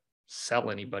trying to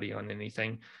sell anybody on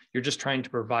anything. You're just trying to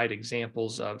provide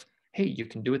examples of, hey, you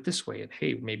can do it this way. And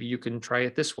hey, maybe you can try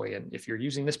it this way. And if you're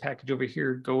using this package over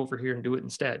here, go over here and do it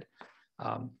instead.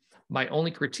 My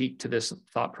only critique to this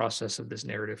thought process of this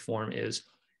narrative form is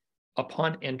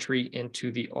upon entry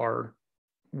into the R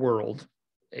world,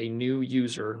 a new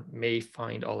user may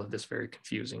find all of this very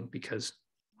confusing because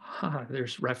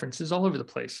there's references all over the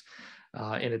place.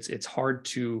 And it's hard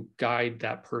to guide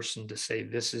that person to say,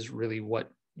 this is really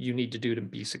what you need to do to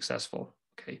be successful.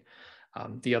 Okay.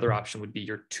 The other option would be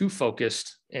you're too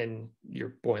focused and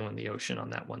you're boiling the ocean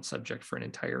on that one subject for an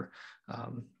entire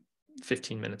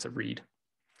 15 minutes of read.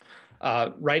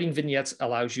 Writing vignettes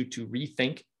allows you to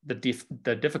rethink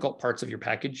the difficult parts of your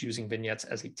package. Using vignettes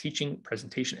as a teaching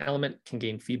presentation element can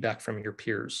gain feedback from your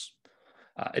peers.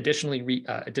 Additionally,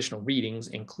 additional readings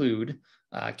include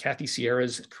Kathy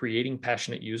Sierra's Creating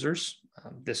Passionate Users.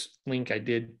 This link I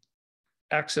did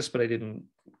access, but I didn't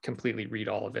completely read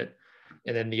all of it.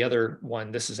 And then the other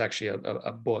one, this is actually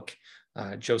a book,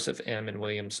 Joseph M. and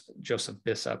Williams, Joseph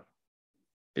Bizup.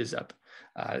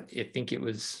 I think it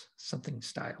was something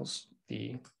Styles.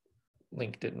 The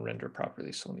link didn't render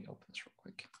properly, so let me open this real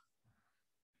quick.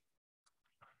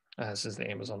 This is the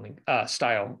Amazon link.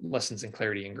 Style, Lessons in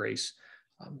Clarity and Grace.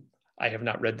 I have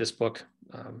not read this book.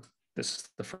 This is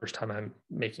the first time I'm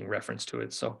making reference to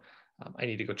it, so I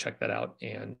need to go check that out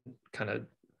and kind of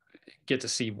get to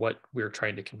see what we're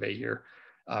trying to convey here.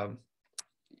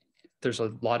 There's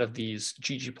a lot of these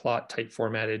ggplot type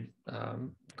formatted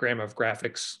grammar of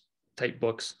graphics type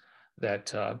books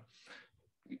that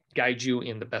guide you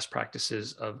in the best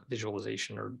practices of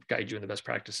visualization or guide you in the best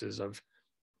practices of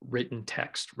written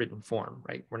text, written form,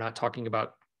 right? We're not talking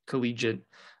about collegiate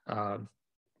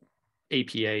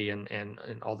APA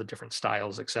and all the different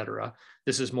styles, et cetera.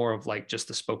 This is more of like just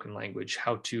the spoken language,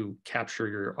 how to capture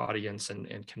your audience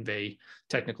and convey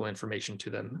technical information to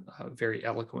them very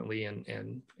eloquently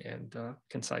and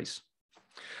concise.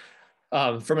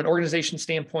 From an organization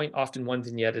standpoint, often one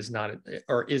vignette is not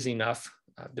or is enough,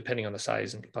 depending on the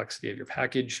size and complexity of your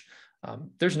package.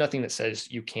 There's nothing that says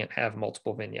you can't have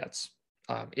multiple vignettes.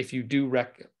 If you do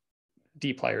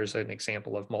dplyr is an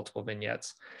example of multiple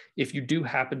vignettes. If you do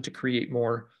happen to create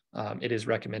more, it is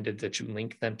recommended that you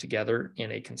link them together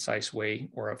in a concise way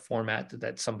or a format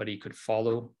that somebody could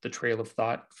follow the trail of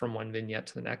thought from one vignette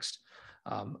to the next,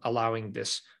 allowing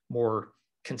this more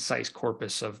concise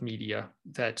corpus of media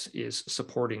that is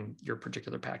supporting your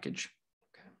particular package.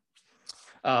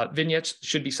 Okay. Vignettes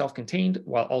should be self-contained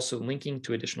while also linking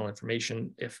to additional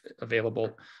information if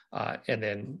available,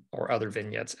 or other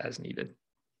vignettes as needed.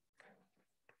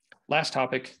 Last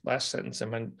topic, last sentence,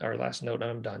 or last note,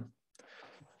 and I'm done.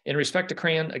 In respect to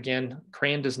CRAN, again,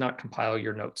 CRAN does not compile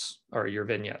your notes or your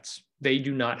vignettes. They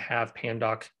do not have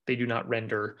Pandoc. They do not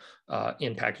render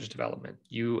in package development.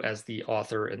 You as the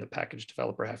author and the package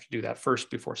developer have to do that first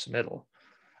before submittal.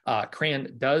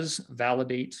 CRAN does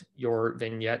validate your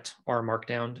vignette or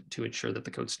markdown to ensure that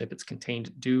the code snippets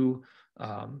contained do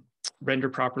render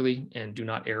properly and do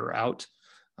not error out.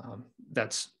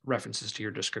 That's references to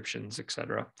your descriptions,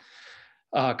 etc.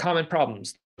 Common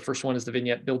problems. The first one is the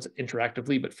vignette builds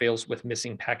interactively but fails with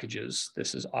missing packages.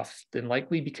 This is often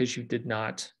likely because you did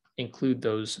not include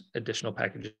those additional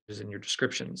packages in your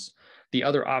descriptions. The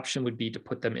other option would be to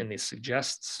put them in the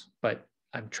suggests, but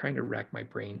I'm trying to rack my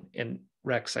brain. And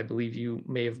Rex, I believe you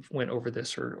may have went over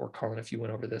this, or Colin, if you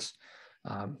went over this.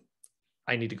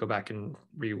 I need to go back and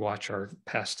rewatch our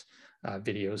past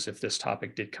videos if this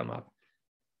topic did come up.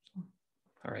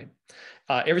 All right.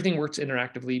 Everything works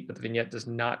interactively, but the vignette does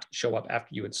not show up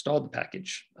after you installed the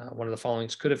package. One of the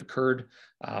followings could have occurred.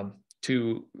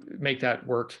 To make that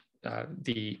work,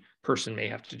 the person may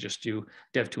have to just do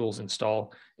DevTools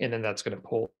install, and then that's going to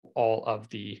pull all of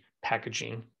the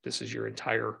packaging. This is your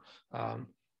entire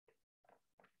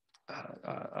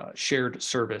shared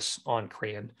service on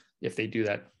CRAN. If they do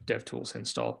that DevTools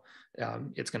install,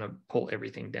 it's going to pull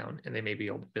everything down, and they may be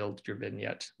able to build your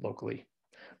vignette locally.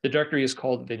 The directory is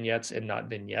called vignettes and not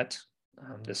vignette.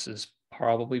 This is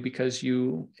probably because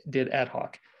you did ad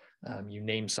hoc. You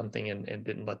named something and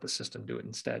didn't let the system do it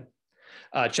instead.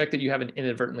 Check that you haven't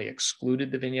inadvertently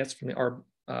excluded the vignettes from the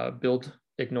R build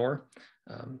ignore.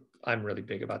 I'm really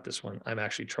big about this one. I'm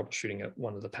actually troubleshooting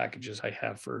one of the packages I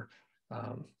have for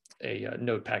a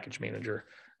node package manager.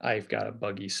 I've got a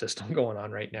buggy system going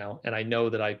on right now, and I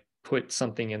know that I put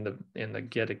something in the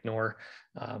get ignore,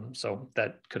 so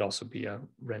that could also be a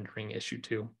rendering issue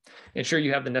too. Ensure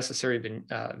you have the necessary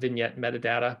vignette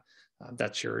metadata.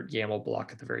 That's your YAML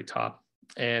block at the very top.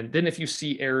 And then if you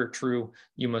see error true,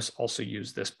 you must also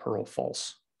use this Perl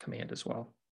false command as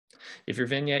well. If your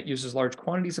vignette uses large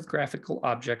quantities of graphical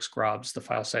objects, grobs, the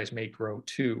file size may grow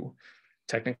too.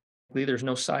 Technically, there's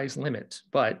no size limit,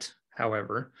 but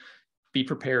however, be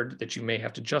prepared that you may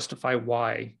have to justify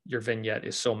why your vignette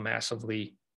is so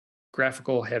massively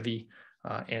graphical heavy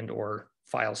and or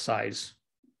file size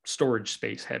storage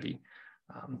space heavy.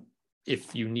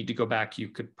 If you need to go back, you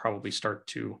could probably start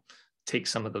to take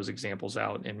some of those examples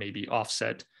out and maybe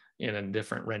offset in a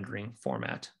different rendering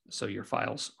format so your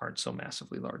files aren't so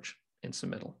massively large in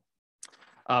submittal.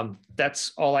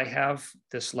 That's all I have.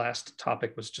 This last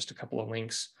topic was just a couple of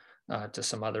links to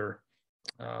some other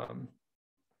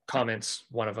comments.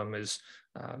 One of them is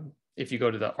if you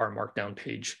go to the R Markdown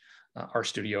page,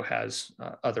 RStudio has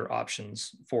other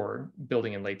options for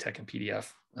building in LaTeX and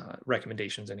PDF,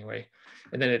 recommendations anyway.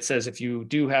 And then it says if you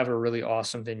do have a really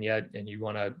awesome vignette and you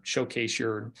want to showcase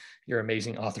your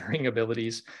amazing authoring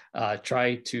abilities,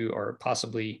 try to or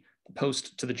possibly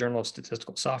post to the Journal of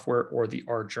Statistical Software or the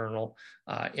R Journal.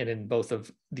 And in both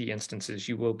of the instances,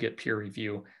 you will get peer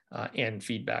review and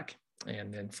feedback.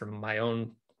 And then from my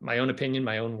own opinion,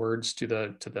 my own words to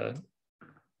the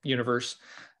universe,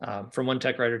 from one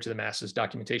tech writer to the masses,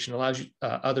 documentation allows you,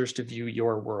 others to view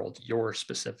your world, your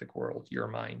specific world, your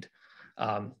mind.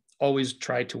 Always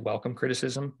try to welcome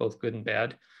criticism, both good and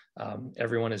bad.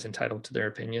 Everyone is entitled to their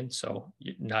opinion, so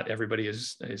not everybody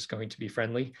is going to be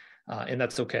friendly, and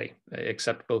that's okay.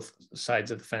 Accept both sides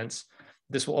of the fence.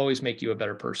 This will always make you a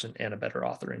better person and a better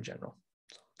author in general.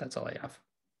 So that's all I have.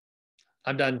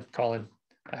 I'm done, Colin.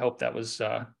 I hope that was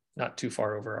not too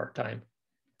far over our time.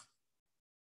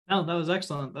 No, that was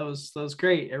excellent. That was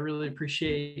great. I really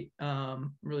appreciate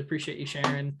you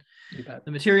sharing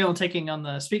the material and taking on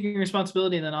the speaking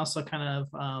responsibility, and then also kind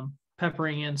of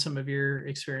peppering in some of your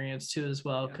experience too as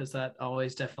well, because that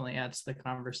always definitely adds to the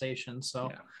conversation. So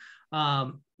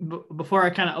before I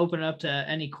kind of open it up to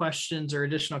any questions or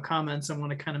additional comments, I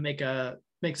want to kind of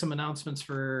make some announcements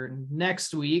for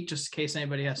next week, just in case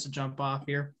anybody has to jump off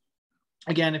here.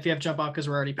 Again, if you have to jump off because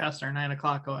we're already past our 9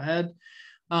 o'clock, go ahead.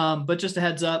 But just a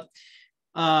heads up,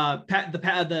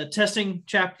 the testing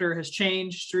chapter has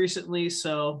changed recently.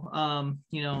 So,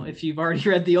 if you've already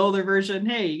read the older version,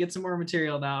 hey, you get some more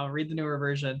material now, read the newer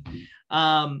version.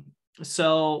 I've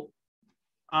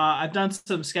done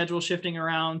some schedule shifting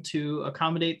around to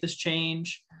accommodate this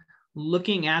change.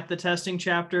 Looking at the testing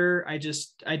chapter,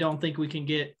 I don't think we can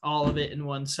get all of it in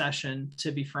one session,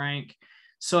 to be frank.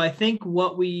 So I think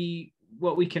what we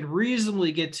can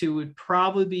reasonably get to would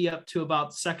probably be up to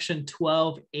about section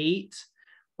 12.8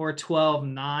 or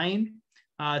 12.9.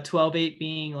 12.8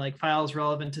 being like files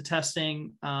relevant to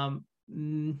testing.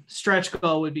 Stretch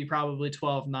goal would be probably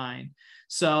 12.9.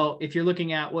 So if you're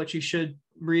looking at what you should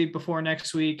read before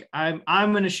next week, I'm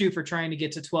going to shoot for trying to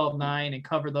get to 12.9 and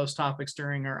cover those topics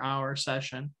during our hour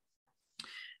session.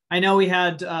 I know we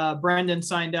had Brendan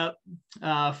signed up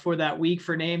for that week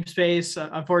for namespace.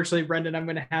 Unfortunately, Brendan, I'm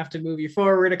going to have to move you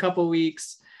forward a couple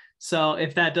weeks. So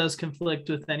if that does conflict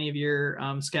with any of your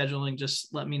scheduling,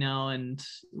 just let me know and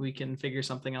we can figure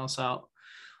something else out.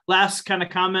 Last kind of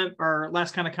comment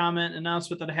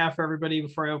announcement that I have for everybody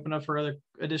before I open up for other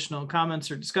additional comments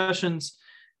or discussions.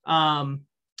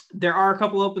 There are a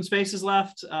couple open spaces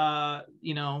left,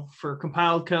 for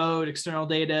compiled code, external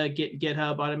data,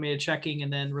 GitHub, automated checking,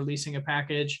 and then releasing a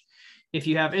package. If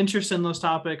you have interest in those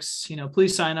topics,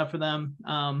 please sign up for them.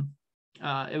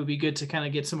 It would be good to kind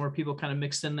of get some more people kind of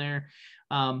mixed in there,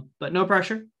 but no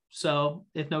pressure. So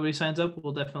if nobody signs up,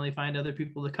 we'll definitely find other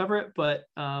people to cover it. But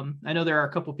I know there are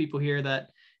a couple people here that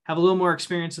have a little more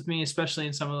experience with me, especially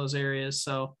in some of those areas.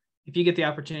 So if you get the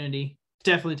opportunity,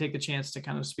 definitely take the chance to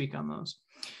kind of speak on those.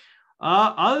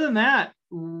 Other than that,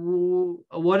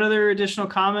 what other additional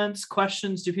comments,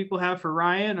 questions do people have for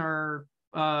Ryan, or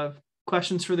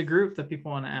questions for the group that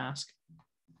people want to ask?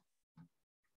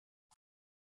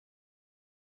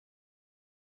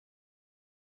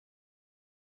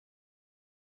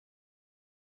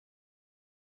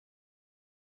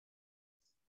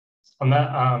 On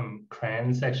that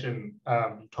crayon section,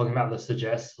 talking about the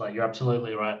suggest, like you're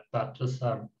absolutely right. That just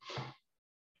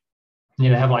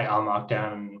you have like R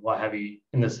markdown and what have you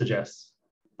in the suggest,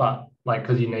 but like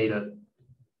because you need it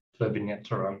for Vignette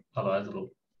to run, otherwise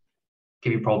it'll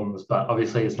give you problems. But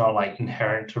obviously it's not like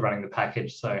inherent to running the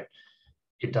package, so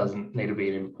it doesn't need to be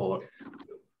an import.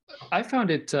 I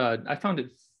found it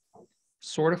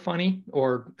sort of funny,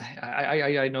 or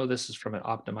I know this is from an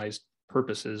optimized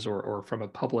purposes or from a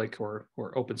public or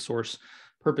open source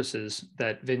purposes,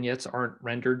 that vignettes aren't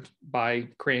rendered by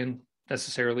Crayon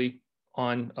necessarily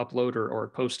on upload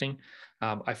or posting.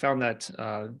 I found that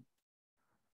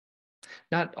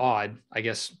not odd, I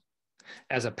guess.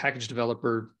 As a package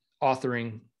developer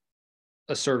authoring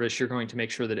a service, you're going to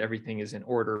make sure that everything is in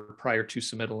order prior to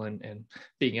submittal and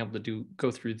being able to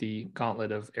go through the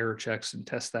gauntlet of error checks and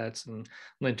test stats and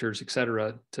linters, et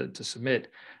cetera, to submit.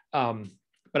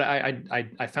 But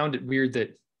I found it weird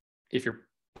that if you're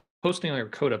posting all your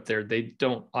code up there, they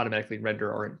don't automatically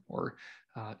render or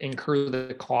incur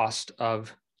the cost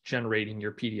of generating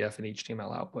your PDF and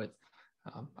HTML output.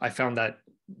 I found that,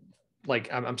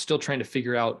 like, I'm still trying to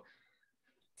figure out,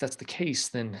 if that's the case,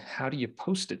 then how do you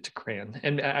post it to Crayon?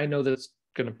 And I know that's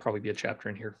going to probably be a chapter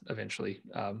in here eventually,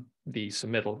 the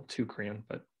submittal to Crayon.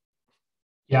 But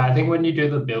yeah, I think when you do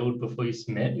the build before you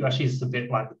submit, you actually submit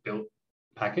like the build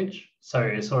package. So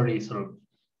it's already sort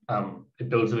of, it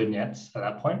builds the vignettes at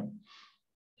that point.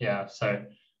 Yeah, so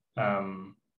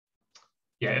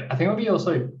yeah, I think it'll be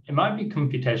also, it might be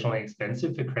computationally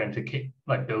expensive for Crayon to keep,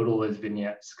 like, build all those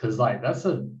vignettes, because like that's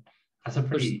a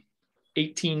pretty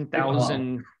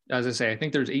 18,000, as I say, I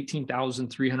think there's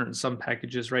 18,300 and some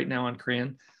packages right now on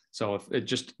Crayon. So if it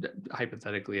just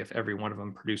hypothetically, if every one of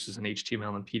them produces an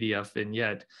HTML and PDF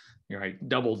vignette, you're right,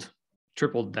 doubled,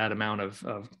 tripled that amount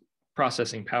of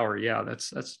processing power. Yeah,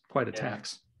 that's quite a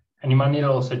tax. And you might need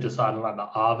to also decide on like the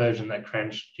R version that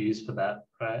Crayon should use for that,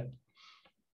 right?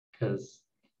 Because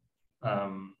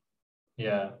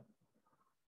yeah,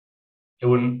 it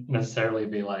wouldn't necessarily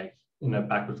be like,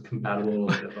 backwards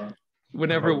compatible or whatever. When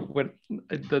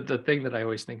the thing that I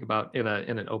always think about in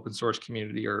an open source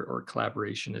community or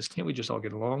collaboration is, can't we just all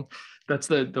get along? That's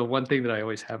the one thing that I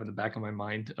always have in the back of my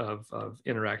mind of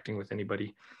interacting with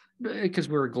anybody, because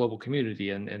we're a global community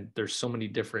and there's so many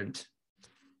different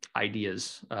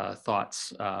ideas,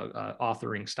 thoughts,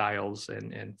 authoring styles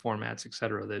and formats, et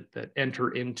cetera, that enter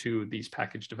into these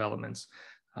package developments.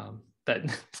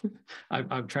 That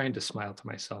I'm trying to smile to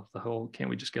myself. The whole, can't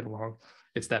we just get along?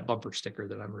 It's that bumper sticker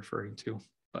that I'm referring to,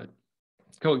 but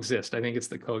coexist. I think it's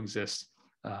the coexist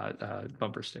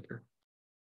bumper sticker.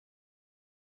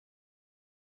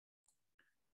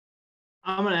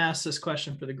 I'm going to ask this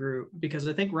question for the group because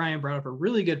I think Ryan brought up a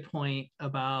really good point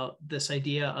about this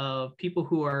idea of people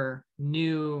who are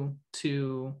new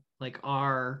to like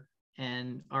R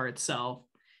and R itself,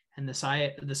 and this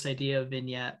idea of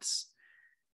vignettes.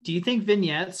 Do you think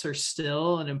vignettes are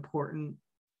still an important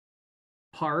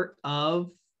part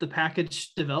of the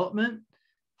package development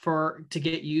to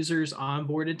get users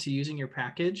onboarded to using your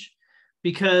package?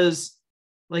 Because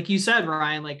like you said,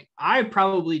 Ryan, like I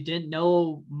probably didn't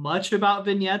know much about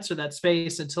vignettes or that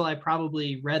space until I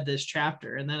probably read this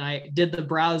chapter. And then I did the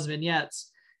browse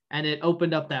vignettes and it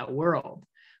opened up that world.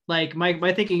 Like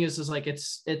my thinking is like,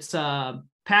 it's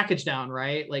package down,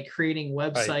 right? Like creating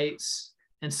websites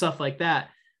and stuff like that.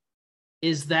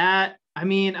 Is that, I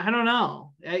mean, I don't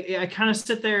know. I kind of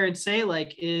sit there and say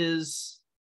like,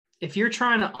 if you're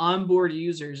trying to onboard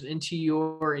users into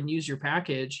and use your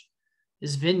package,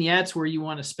 is vignettes where you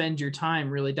want to spend your time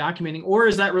really documenting, or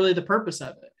is that really the purpose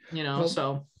of it? Well,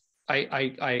 so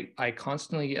I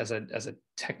constantly, as a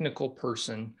technical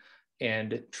person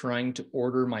and trying to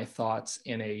order my thoughts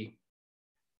in a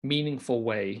meaningful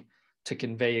way to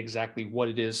convey exactly what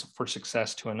it is for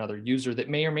success to another user that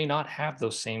may or may not have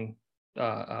those same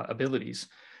abilities.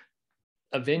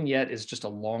 A vignette is just a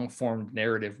long form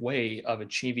narrative way of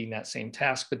achieving that same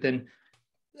task. But then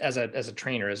as a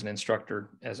trainer, as an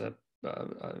instructor, as a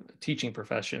teaching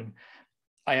profession,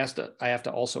 I have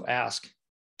to also ask,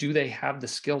 do they have the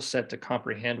skill set to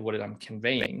comprehend what I'm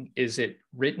conveying? Is it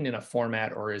written in a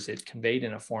format, or is it conveyed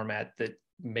in a format that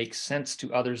makes sense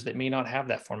to others that may not have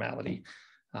that formality?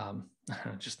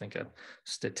 Just think of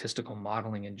statistical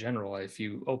modeling in general. If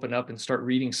you open up and start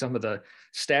reading some of the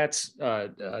stats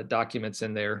documents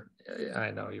in there,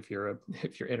 I know if you're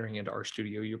entering into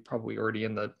RStudio, you're probably already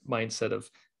in the mindset of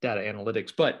data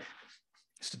analytics, but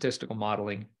statistical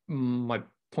modeling, my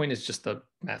point is just the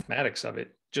mathematics of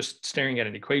it. Just staring at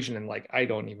an equation and like, I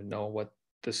don't even know what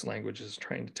this language is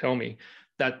trying to tell me.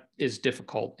 That is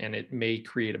difficult, and it may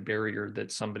create a barrier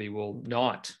that somebody will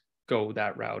not go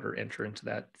that route or enter into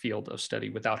that field of study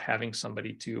without having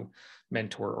somebody to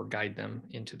mentor or guide them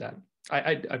into that.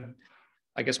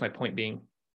 I guess my point being,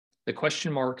 the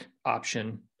question mark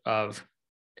option of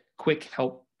quick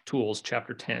help tools,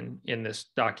 chapter 10 in this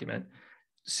document,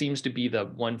 seems to be the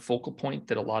one focal point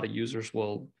that a lot of users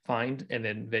will find, and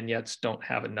then vignettes don't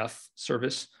have enough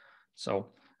service. So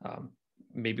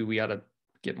maybe we ought to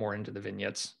get more into the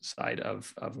vignettes side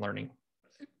of learning,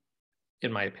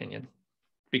 in my opinion,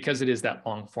 because it is that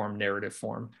long form narrative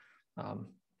form.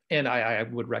 And I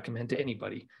would recommend to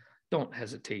anybody, don't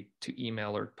hesitate to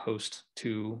email or post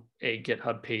to a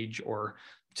GitHub page or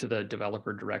to the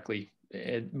developer directly.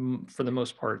 For the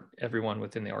most part, everyone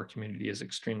within the R community is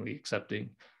extremely accepting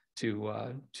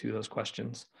to those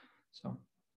questions. So,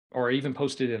 or even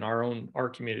post it in our own R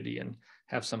community and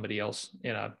have somebody else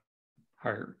in a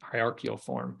hierarchical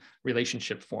form,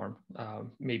 relationship form,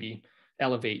 maybe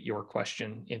elevate your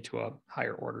question into a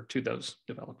higher order to those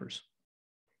developers.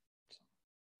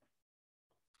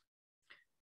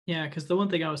 Yeah, because the one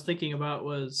thing I was thinking about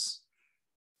was,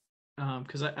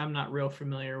 because I'm not real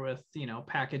familiar with,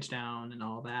 package down and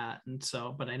all that. And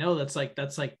so, but I know that's like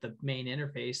the main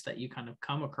interface that you kind of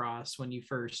come across when you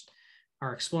first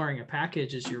are exploring a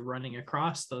package, as you're running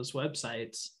across those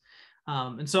websites.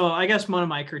 And so I guess one of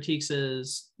my critiques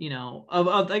is,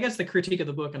 I guess the critique of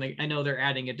the book, and I know they're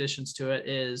adding additions to it,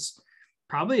 is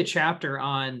probably a chapter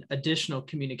on additional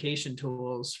communication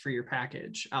tools for your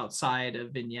package outside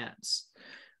of vignettes.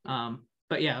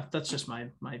 But yeah, that's just my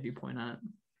viewpoint on it.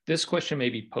 This question may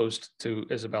be posed to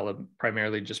Isabella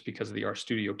primarily just because of the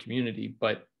RStudio community,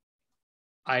 but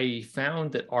I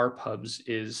found that RPubs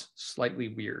is slightly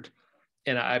weird.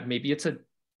 And maybe it's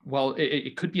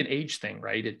it could be an age thing,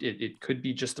 right? It could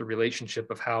be just the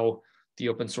relationship of how the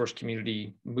open source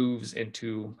community moves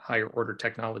into higher order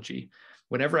technology.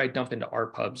 Whenever I dump into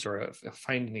RPubs or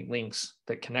find any links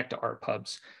that connect to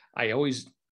RPubs, I always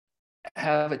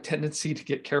have a tendency to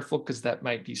get careful because that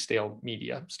might be stale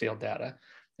media, stale data.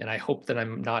 And I hope that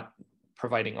I'm not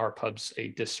providing RPubs a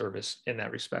disservice in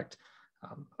that respect.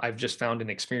 I've just found an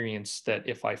experience that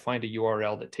if I find a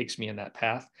URL that takes me in that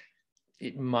path,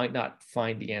 it might not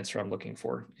find the answer I'm looking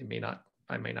for. I may not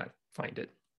find it.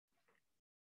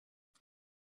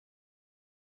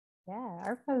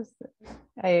 Yeah, RPubs,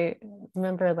 I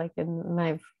remember like in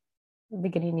my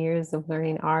beginning years of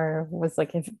learning R was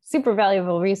like a super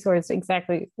valuable resource,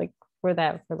 exactly like for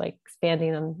like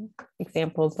expanding on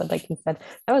examples. But like you said,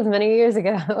 that was many years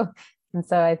ago. And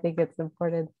so I think it's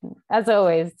important, as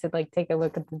always, to like take a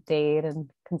look at the date and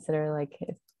consider like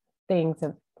if things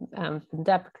have been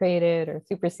deprecated or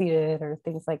superseded or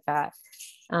things like that.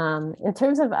 In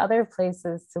terms of other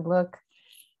places to look,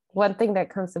 one thing that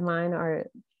comes to mind are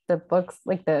the books,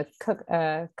 like the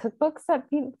cookbooks that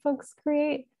folks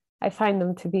create. I find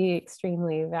them to be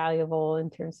extremely valuable in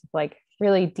terms of like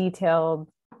really detailed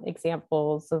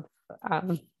examples of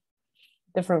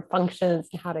different functions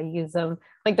and how to use them.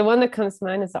 Like the one that comes to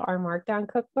mind is the R Markdown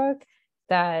cookbook,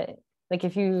 that like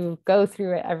if you go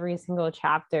through it every single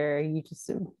chapter, you just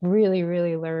really,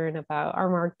 really learn about R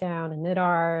Markdown and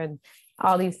knitr and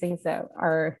all these things that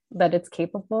it's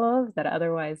capable of that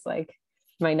otherwise like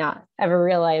might not ever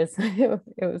realize it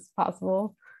was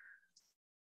possible.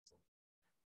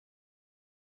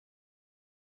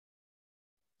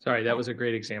 Sorry, that was a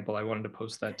great example. I wanted to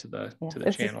post that to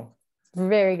the channel.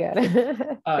 Very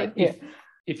good. Thank you.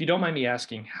 If you don't mind me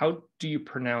asking, how do you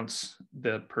pronounce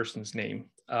the person's name?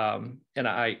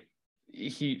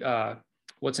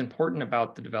 What's important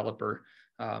about the developer,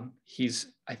 he's,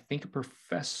 I think, a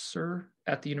professor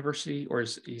at the university, or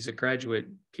he's a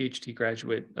PhD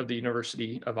graduate of the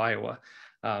University of Iowa.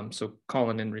 So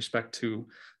Colin, in respect to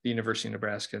the University of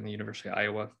Nebraska and the University of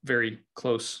Iowa, very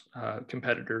close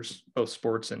competitors, both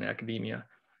sports and academia.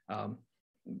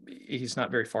 He's not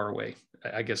very far away,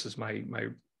 I guess is my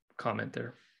comment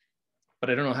there. But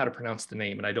I don't know how to pronounce the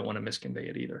name, and I don't want to misconvey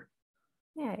it either.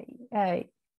 Yeah,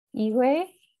 Iwe.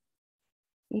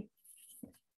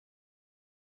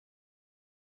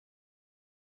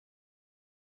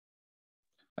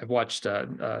 I've watched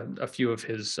a few of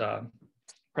his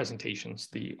presentations,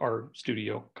 the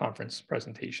RStudio conference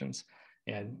presentations,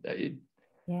 and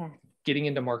getting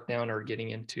into Markdown or getting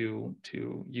into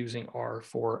using R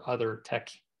for other tech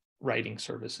writing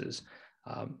services.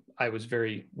 I was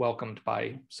very welcomed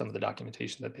by some of the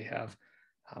documentation that they have.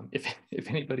 If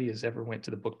anybody has ever went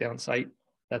to the Bookdown site,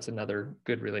 that's another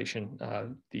good relation.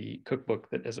 The cookbook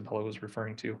that Isabella was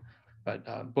referring to, but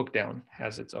Bookdown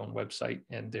has its own website,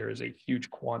 and there is a huge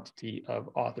quantity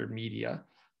of authored media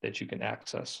that you can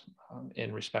access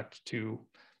in respect to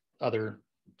other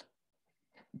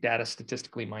data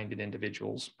statistically minded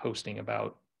individuals posting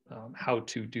about how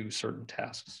to do certain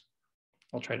tasks.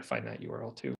 I'll try to find that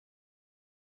URL too.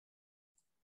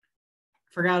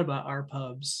 Forgot about our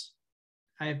pubs.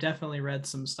 I have definitely read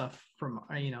some stuff from,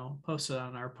 posted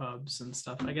on our pubs and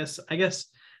stuff. I guess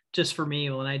just for me,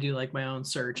 when I do like my own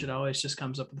search, it always just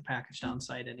comes up with the package down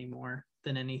site anymore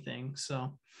than anything.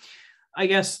 So I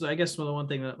guess the one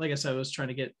thing that, like I said, I was trying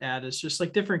to get at is just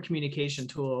like different communication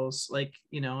tools, like,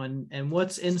 and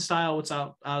what's in style, what's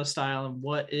out of style, and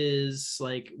what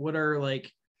are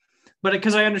but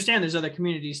because I understand there's other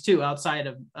communities too,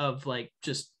 outside of like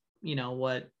just,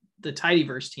 what the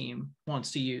Tidyverse team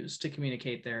wants to use to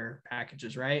communicate their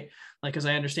packages, right? Like, because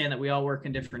I understand that we all work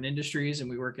in different industries and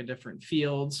we work in different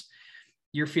fields.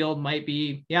 Your field might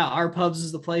be, our pubs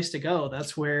is the place to go.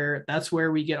 That's where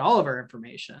we get all of our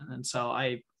information. And so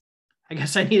I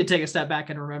guess I need to take a step back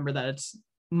and remember that it's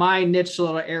my niche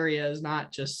little area is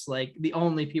not just like the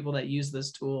only people that use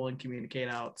this tool and communicate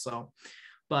out. So,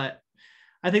 but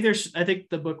I think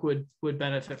the book would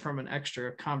benefit from an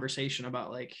extra conversation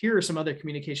about like, here are some other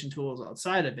communication tools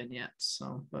outside of vignettes.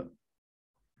 So, but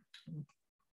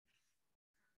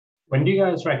when do you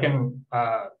guys reckon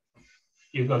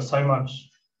you've got so much,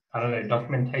 I don't know,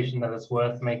 documentation that it's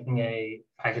worth making a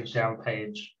package down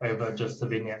page over just the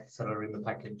vignettes that are in the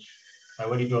package? Like,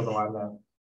 where do you draw the line there?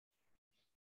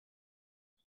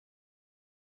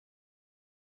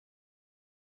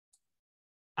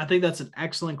 I think that's an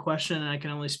excellent question, and I can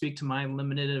only speak to my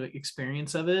limited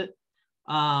experience of it.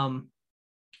 I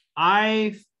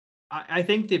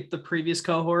think the previous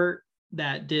cohort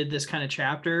that did this kind of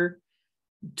chapter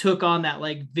took on that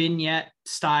like vignette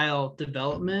style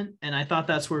development, and I thought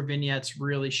that's where vignettes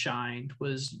really shined,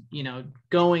 was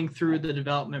going through the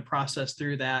development process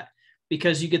through that,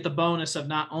 because you get the bonus of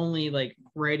not only like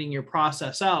writing your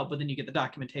process out, but then you get the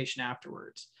documentation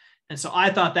afterwards. And so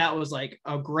I thought that was like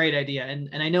a great idea. And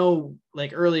I know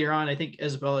like earlier on, I think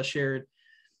Isabella shared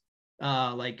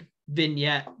like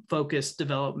vignette focused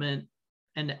development,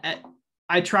 and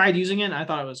I tried using it and I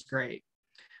thought it was great.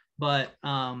 But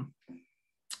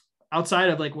outside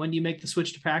of like, when do you make the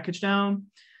switch to package down?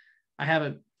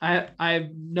 I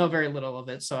know very little of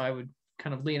it. So I would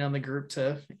kind of lean on the group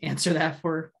to answer that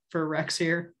for Rex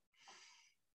here.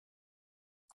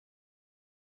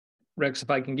 Rex, if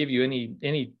I can give you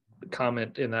any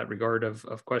comment in that regard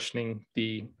of questioning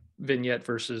the vignette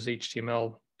versus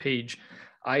HTML page,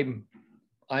 I'm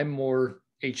more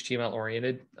HTML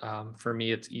oriented. For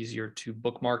me, it's easier to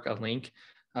bookmark a link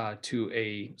to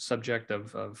a subject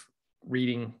of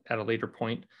reading at a later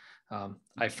point.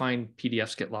 I find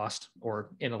PDFs get lost, or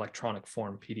in electronic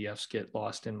form, PDFs get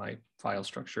lost in my file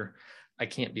structure. I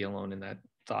can't be alone in that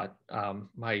thought.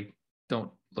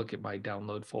 Don't look at my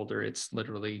download folder. It's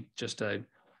literally just a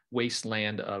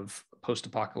wasteland of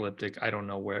post-apocalyptic. I don't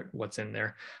know what's in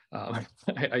there.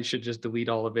 I should just delete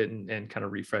all of it and kind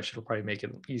of refresh. It'll probably make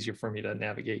it easier for me to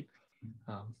navigate.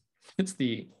 It's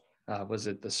the was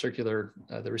it the circular?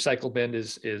 The recycle bin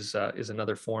is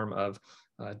another form of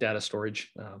data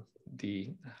storage.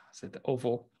 Is it the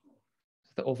oval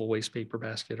waste paper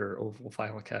basket or oval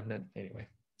file cabinet? Anyway,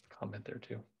 comment there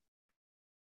too.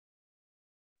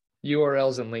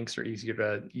 URLs and links are easier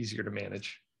to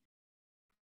manage.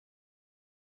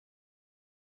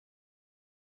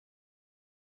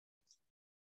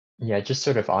 Yeah, just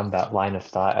sort of on that line of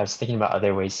thought, I was thinking about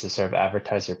other ways to sort of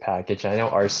advertise your package. I know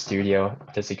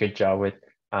RStudio does a good job with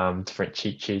different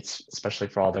cheat sheets, especially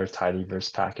for all their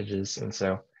Tidyverse packages. And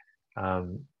so,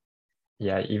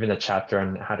 yeah, even a chapter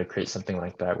on how to create something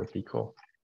like that would be cool.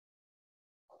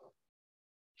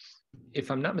 If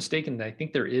I'm not mistaken, I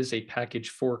think there is a package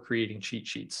for creating cheat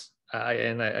sheets.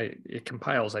 It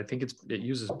compiles. I think it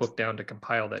uses Bookdown to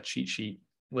compile that cheat sheet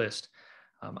list.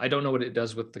 I don't know what it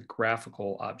does with the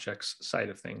graphical objects side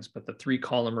of things, but the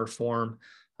 3-columnar form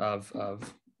of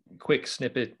quick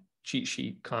snippet cheat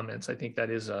sheet comments, I think that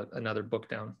is another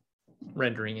Bookdown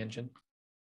rendering engine.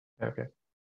 Okay.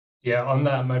 Yeah, on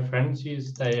that, my friends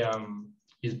use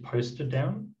Poster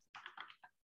Down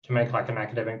to make like an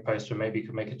academic poster. Maybe you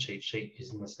could make a cheat sheet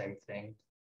using the same thing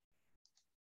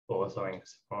or something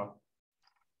similar.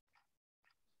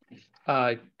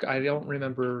 I don't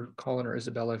remember, Colin or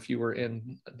Isabella, if you were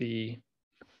in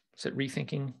is it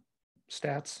Rethinking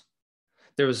Stats?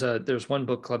 There's one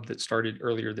book club that started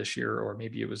earlier this year, or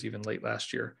maybe it was even late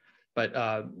last year. But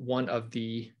one of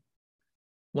the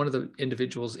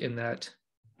individuals in that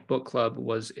book club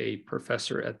was a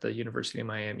professor at the University of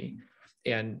Miami,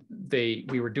 and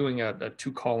we were doing a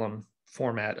 2-column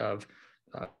format of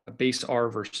base R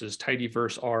versus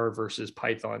Tidyverse R versus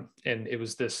Python, and it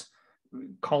was this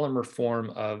columnar form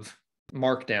of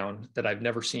markdown that I've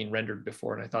never seen rendered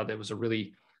before. And I thought that was a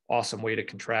really awesome way to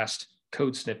contrast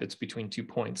code snippets between 2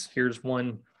 points. Here's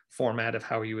one format of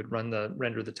how you would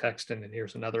render the text, and then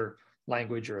here's another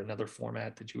language or another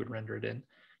format that you would render it in.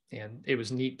 And it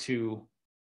was neat to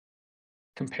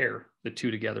compare the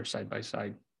two together side by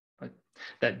side. But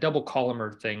that double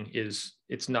columnar thing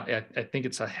it's not, I think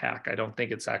it's a hack. I don't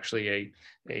think it's actually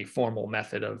a formal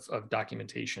method of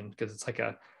documentation, because it's like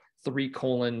a 3: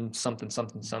 something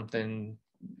something something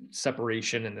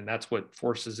separation, and then that's what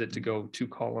forces it to go 2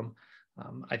 column.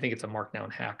 I think it's a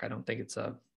markdown hack. I don't think it's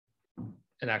an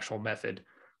actual method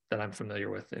that I'm familiar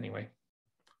with anyway.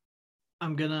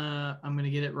 I'm gonna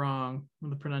get it wrong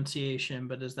with the pronunciation,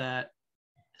 but is that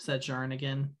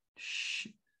Jarnigan?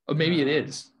 Oh, maybe it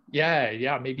is.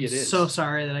 Yeah, maybe it is. So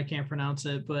sorry that I can't pronounce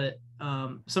it, but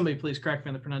somebody please correct me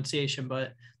on the pronunciation.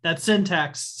 But that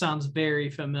syntax sounds very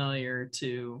familiar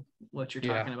to what you're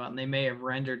talking about, and they may have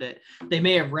rendered it. They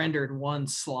may have rendered one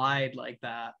slide like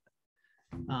that.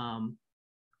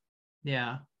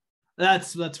 Yeah,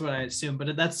 that's what I assume.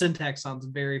 But that syntax sounds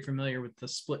very familiar with the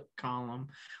split column.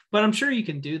 But I'm sure you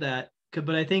can do that.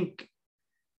 But I think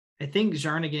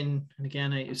Jarnigan, and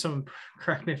again, someone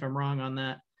correct me if I'm wrong on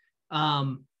that.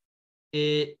 I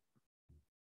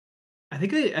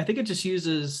think it just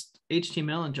uses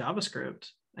HTML and JavaScript,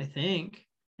 I think,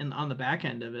 and on the back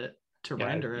end of it to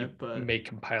render it. But you may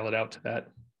compile it out to that.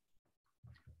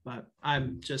 But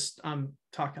I'm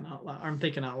talking out loud. I'm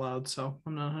thinking out loud, so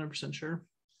I'm not 100% sure.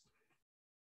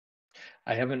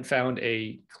 I haven't found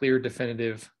a clear,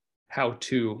 definitive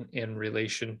how-to in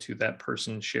relation to that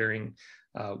person sharing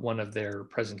one of their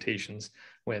presentations.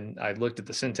 When I looked at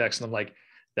the syntax and I'm like,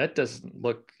 that doesn't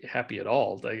look happy at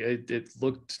all. Like it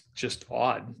looked just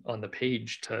odd on the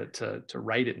page to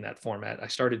write it in that format. I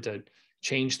started to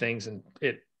change things, and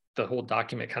the whole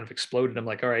document kind of exploded. I'm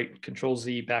like, all right, Control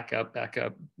Z, back up,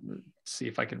 see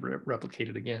if I can replicate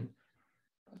it again.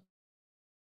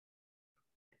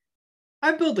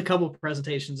 I built a couple of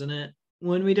presentations in it.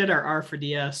 When we did our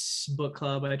R4DS book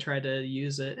club, I tried to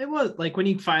use it. It was like when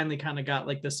you finally kind of got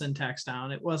like the syntax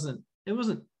down, it wasn't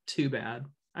too bad.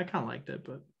 I kind of liked it,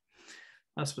 but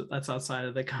that's outside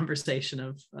of the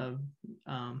conversation of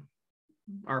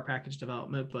our package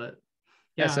development. But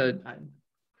yeah,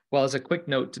 as a quick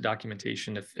note to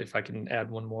documentation, if I can add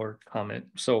one more comment.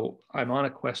 So I'm on a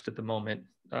quest at the moment,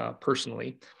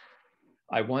 personally.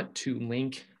 I want to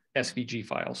link SVG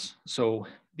files. So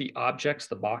the objects,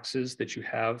 the boxes that you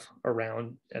have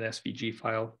around an SVG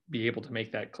file, be able to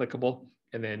make that clickable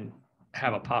and then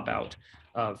have a pop out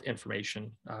of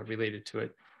information related to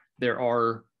it. There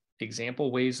are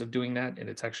example ways of doing that, and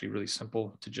it's actually really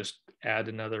simple to just add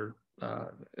another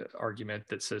argument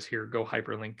that says, here, go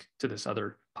hyperlink to this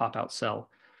other pop out cell.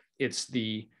 It's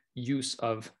the use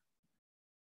of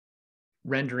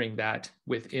rendering that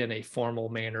within a formal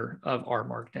manner of R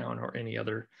Markdown or any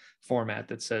other format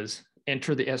that says,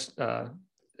 enter the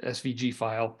SVG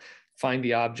file, find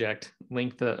the object,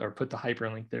 put the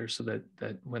hyperlink there so that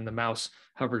when the mouse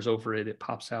hovers over it, it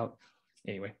pops out.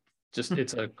 Anyway, just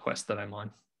it's a quest that I'm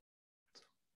on.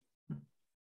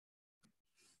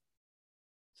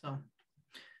 So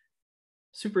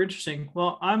super interesting.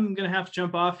 Well, I'm gonna have to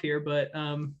jump off here, but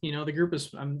the group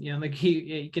is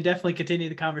you can definitely continue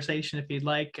the conversation if you'd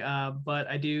like. But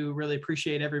I do really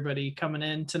appreciate everybody coming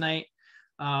in tonight.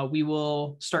 We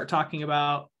will start talking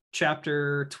about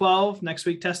chapter 12 next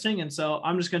week, testing, and so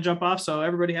I'm just gonna jump off. So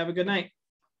everybody have a good night.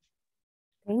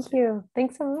 Thank you.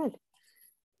 Thanks so much.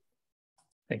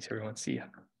 Thanks everyone. See ya.